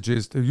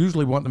sausages, they're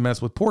usually wanting to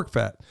mess with pork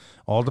fat,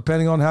 all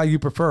depending on how you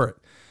prefer it.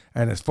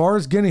 And as far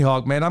as guinea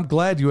hog, man, I'm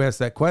glad you asked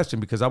that question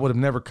because I would have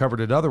never covered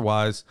it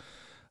otherwise.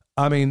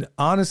 I mean,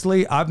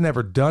 honestly, I've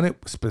never done it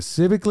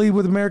specifically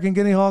with American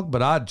guinea hog,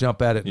 but I'd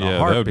jump at it in a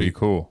heartbeat. That would be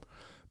cool.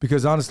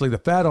 Because honestly, the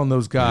fat on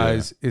those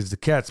guys is the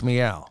cat's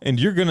meow. And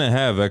you're going to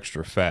have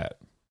extra fat.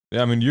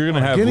 I mean, you're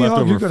going to have guinea hog,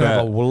 leftover you're going to fat.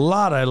 have a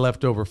lot of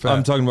leftover fat.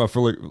 I'm talking about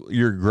for like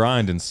your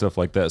grind and stuff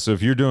like that. So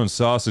if you're doing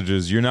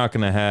sausages, you're not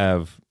going to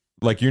have,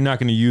 you're not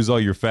going to use all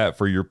your fat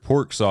for your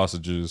pork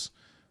sausages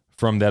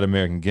from that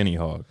American guinea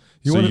hog.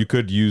 So wanna- you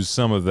could use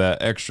some of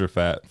that extra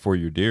fat for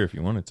your deer if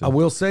you wanted to. I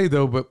will say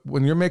though, but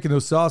when you're making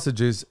those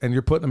sausages and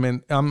you're putting them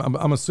in,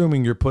 I'm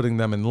assuming you're putting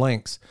them in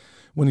links.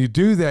 When you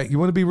do that, you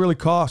want to be really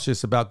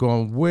cautious about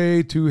going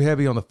way too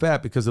heavy on the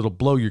fat because it'll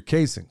blow your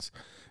casings.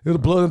 It'll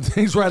blow them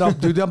things right off.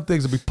 Dude, them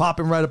things will be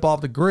popping right up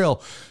off the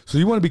grill. So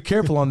you want to be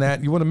careful on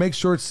that. You want to make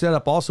sure it's set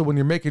up. Also, when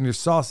you're making your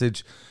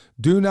sausage,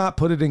 do not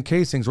put it in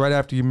casings right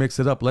after you mix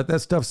it up. Let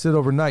that stuff sit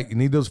overnight. You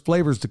need those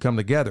flavors to come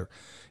together.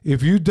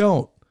 If you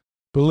don't,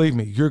 believe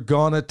me, you're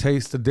going to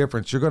taste the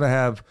difference. You're going to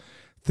have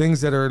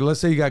things that are,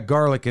 let's say you got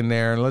garlic in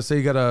there, and let's say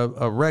you got a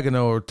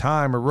oregano or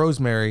thyme or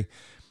rosemary.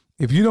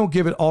 If you don't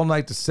give it all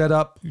night to set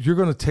up, you're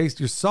going to taste,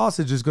 your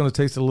sausage is going to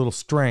taste a little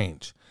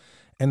strange.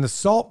 And the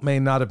salt may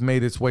not have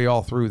made its way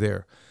all through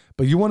there.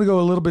 But you want to go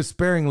a little bit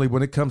sparingly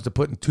when it comes to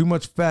putting too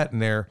much fat in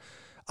there.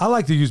 I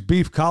like to use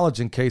beef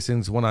collagen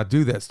casings when I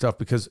do that stuff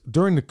because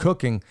during the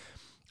cooking,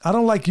 I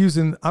don't like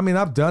using, I mean,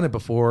 I've done it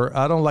before.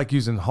 I don't like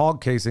using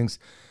hog casings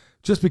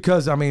just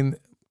because, I mean,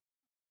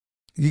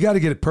 you got to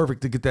get it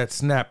perfect to get that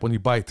snap when you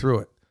bite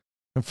through it.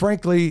 And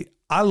frankly,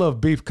 I love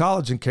beef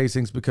collagen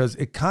casings because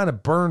it kind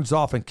of burns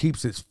off and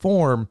keeps its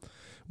form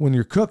when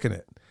you're cooking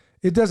it.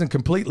 It doesn't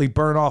completely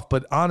burn off,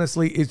 but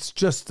honestly, it's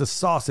just the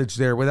sausage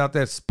there without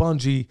that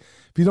spongy.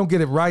 If you don't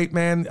get it right,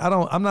 man,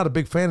 I'm not a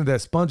big fan of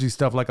that spongy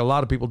stuff like a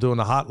lot of people do in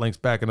the hot links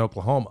back in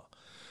Oklahoma.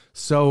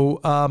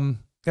 So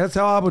that's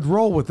how I would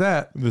roll with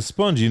that. The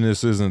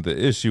sponginess isn't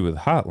the issue with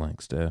hot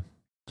links, Dad.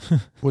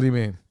 What do you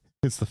mean?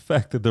 It's the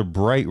fact that they're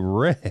bright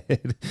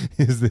red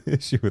is the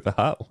issue with the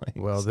hot links.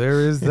 Well, there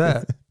is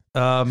that.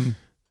 Man,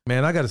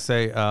 I got to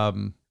say,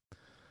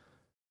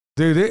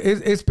 dude,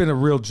 it's been a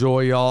real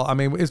joy, y'all. I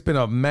mean, it's been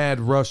a mad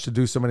rush to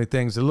do so many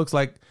things. It looks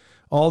like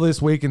all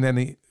this week, and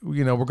then,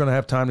 we're going to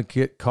have time to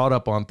get caught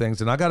up on things.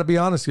 And I got to be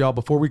honest, y'all,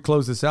 before we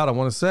close this out, I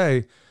want to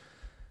say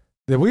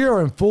that we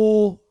are in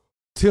full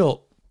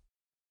tilt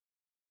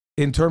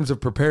in terms of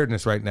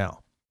preparedness right now.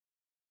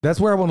 That's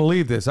where I want to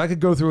leave this. I could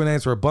go through and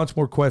answer a bunch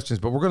more questions,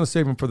 but we're going to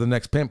save them for the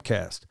next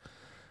Pimpcast.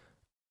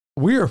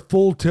 We are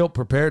full tilt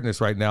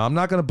preparedness right now. I'm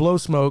not going to blow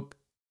smoke,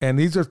 and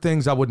these are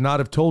things I would not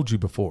have told you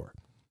before.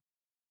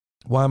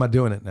 Why am I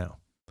doing it now?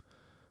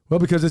 Well,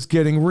 because it's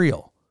getting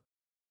real.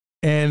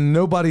 And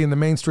nobody in the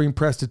mainstream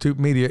prostitute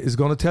media is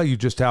going to tell you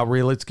just how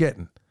real it's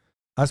getting.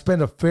 I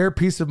spend a fair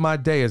piece of my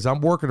day as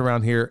I'm working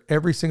around here.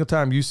 Every single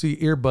time you see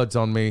earbuds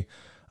on me,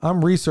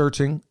 I'm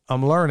researching,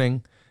 I'm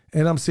learning,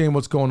 and I'm seeing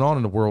what's going on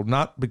in the world,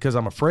 not because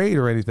I'm afraid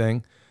or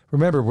anything.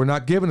 Remember, we're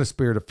not given a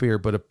spirit of fear,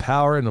 but of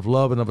power and of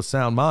love and of a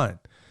sound mind.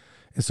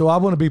 And so I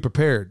want to be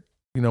prepared.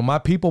 My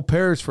people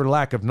perish for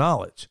lack of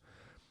knowledge.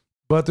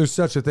 But there's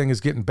such a thing as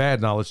getting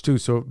bad knowledge too.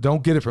 So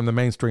don't get it from the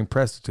mainstream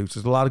prostitutes.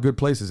 There's a lot of good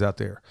places out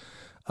there.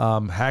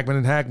 Hagman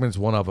and Hagman's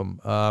one of them.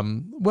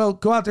 Well,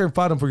 go out there and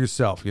find them for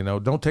yourself.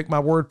 Don't take my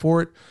word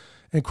for it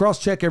and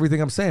cross-check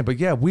everything I'm saying. But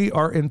yeah, we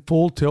are in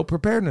full tilt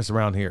preparedness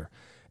around here.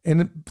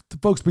 And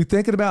folks, be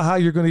thinking about how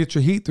you're going to get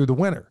your heat through the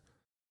winter.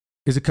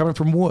 Is it coming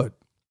from wood?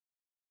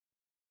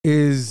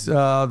 Is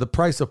the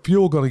price of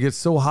fuel going to get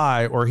so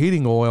high, or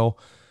heating oil,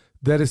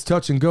 that it's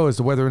touch and go as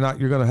to whether or not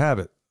you're going to have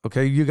it?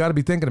 Okay, you got to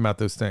be thinking about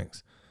those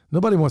things.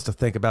 Nobody wants to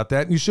think about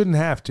that, and you shouldn't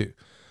have to.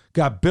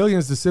 Got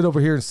billions to sit over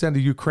here and send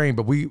to Ukraine,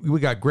 but we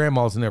got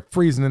grandmas in there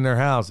freezing in their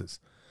houses.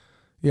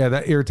 Yeah,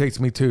 that irritates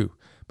me too.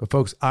 But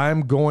folks,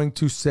 I'm going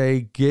to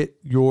say get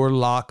your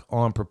lock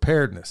on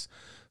preparedness.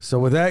 So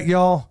with that,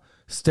 y'all,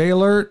 stay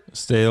alert.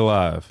 Stay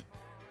alive.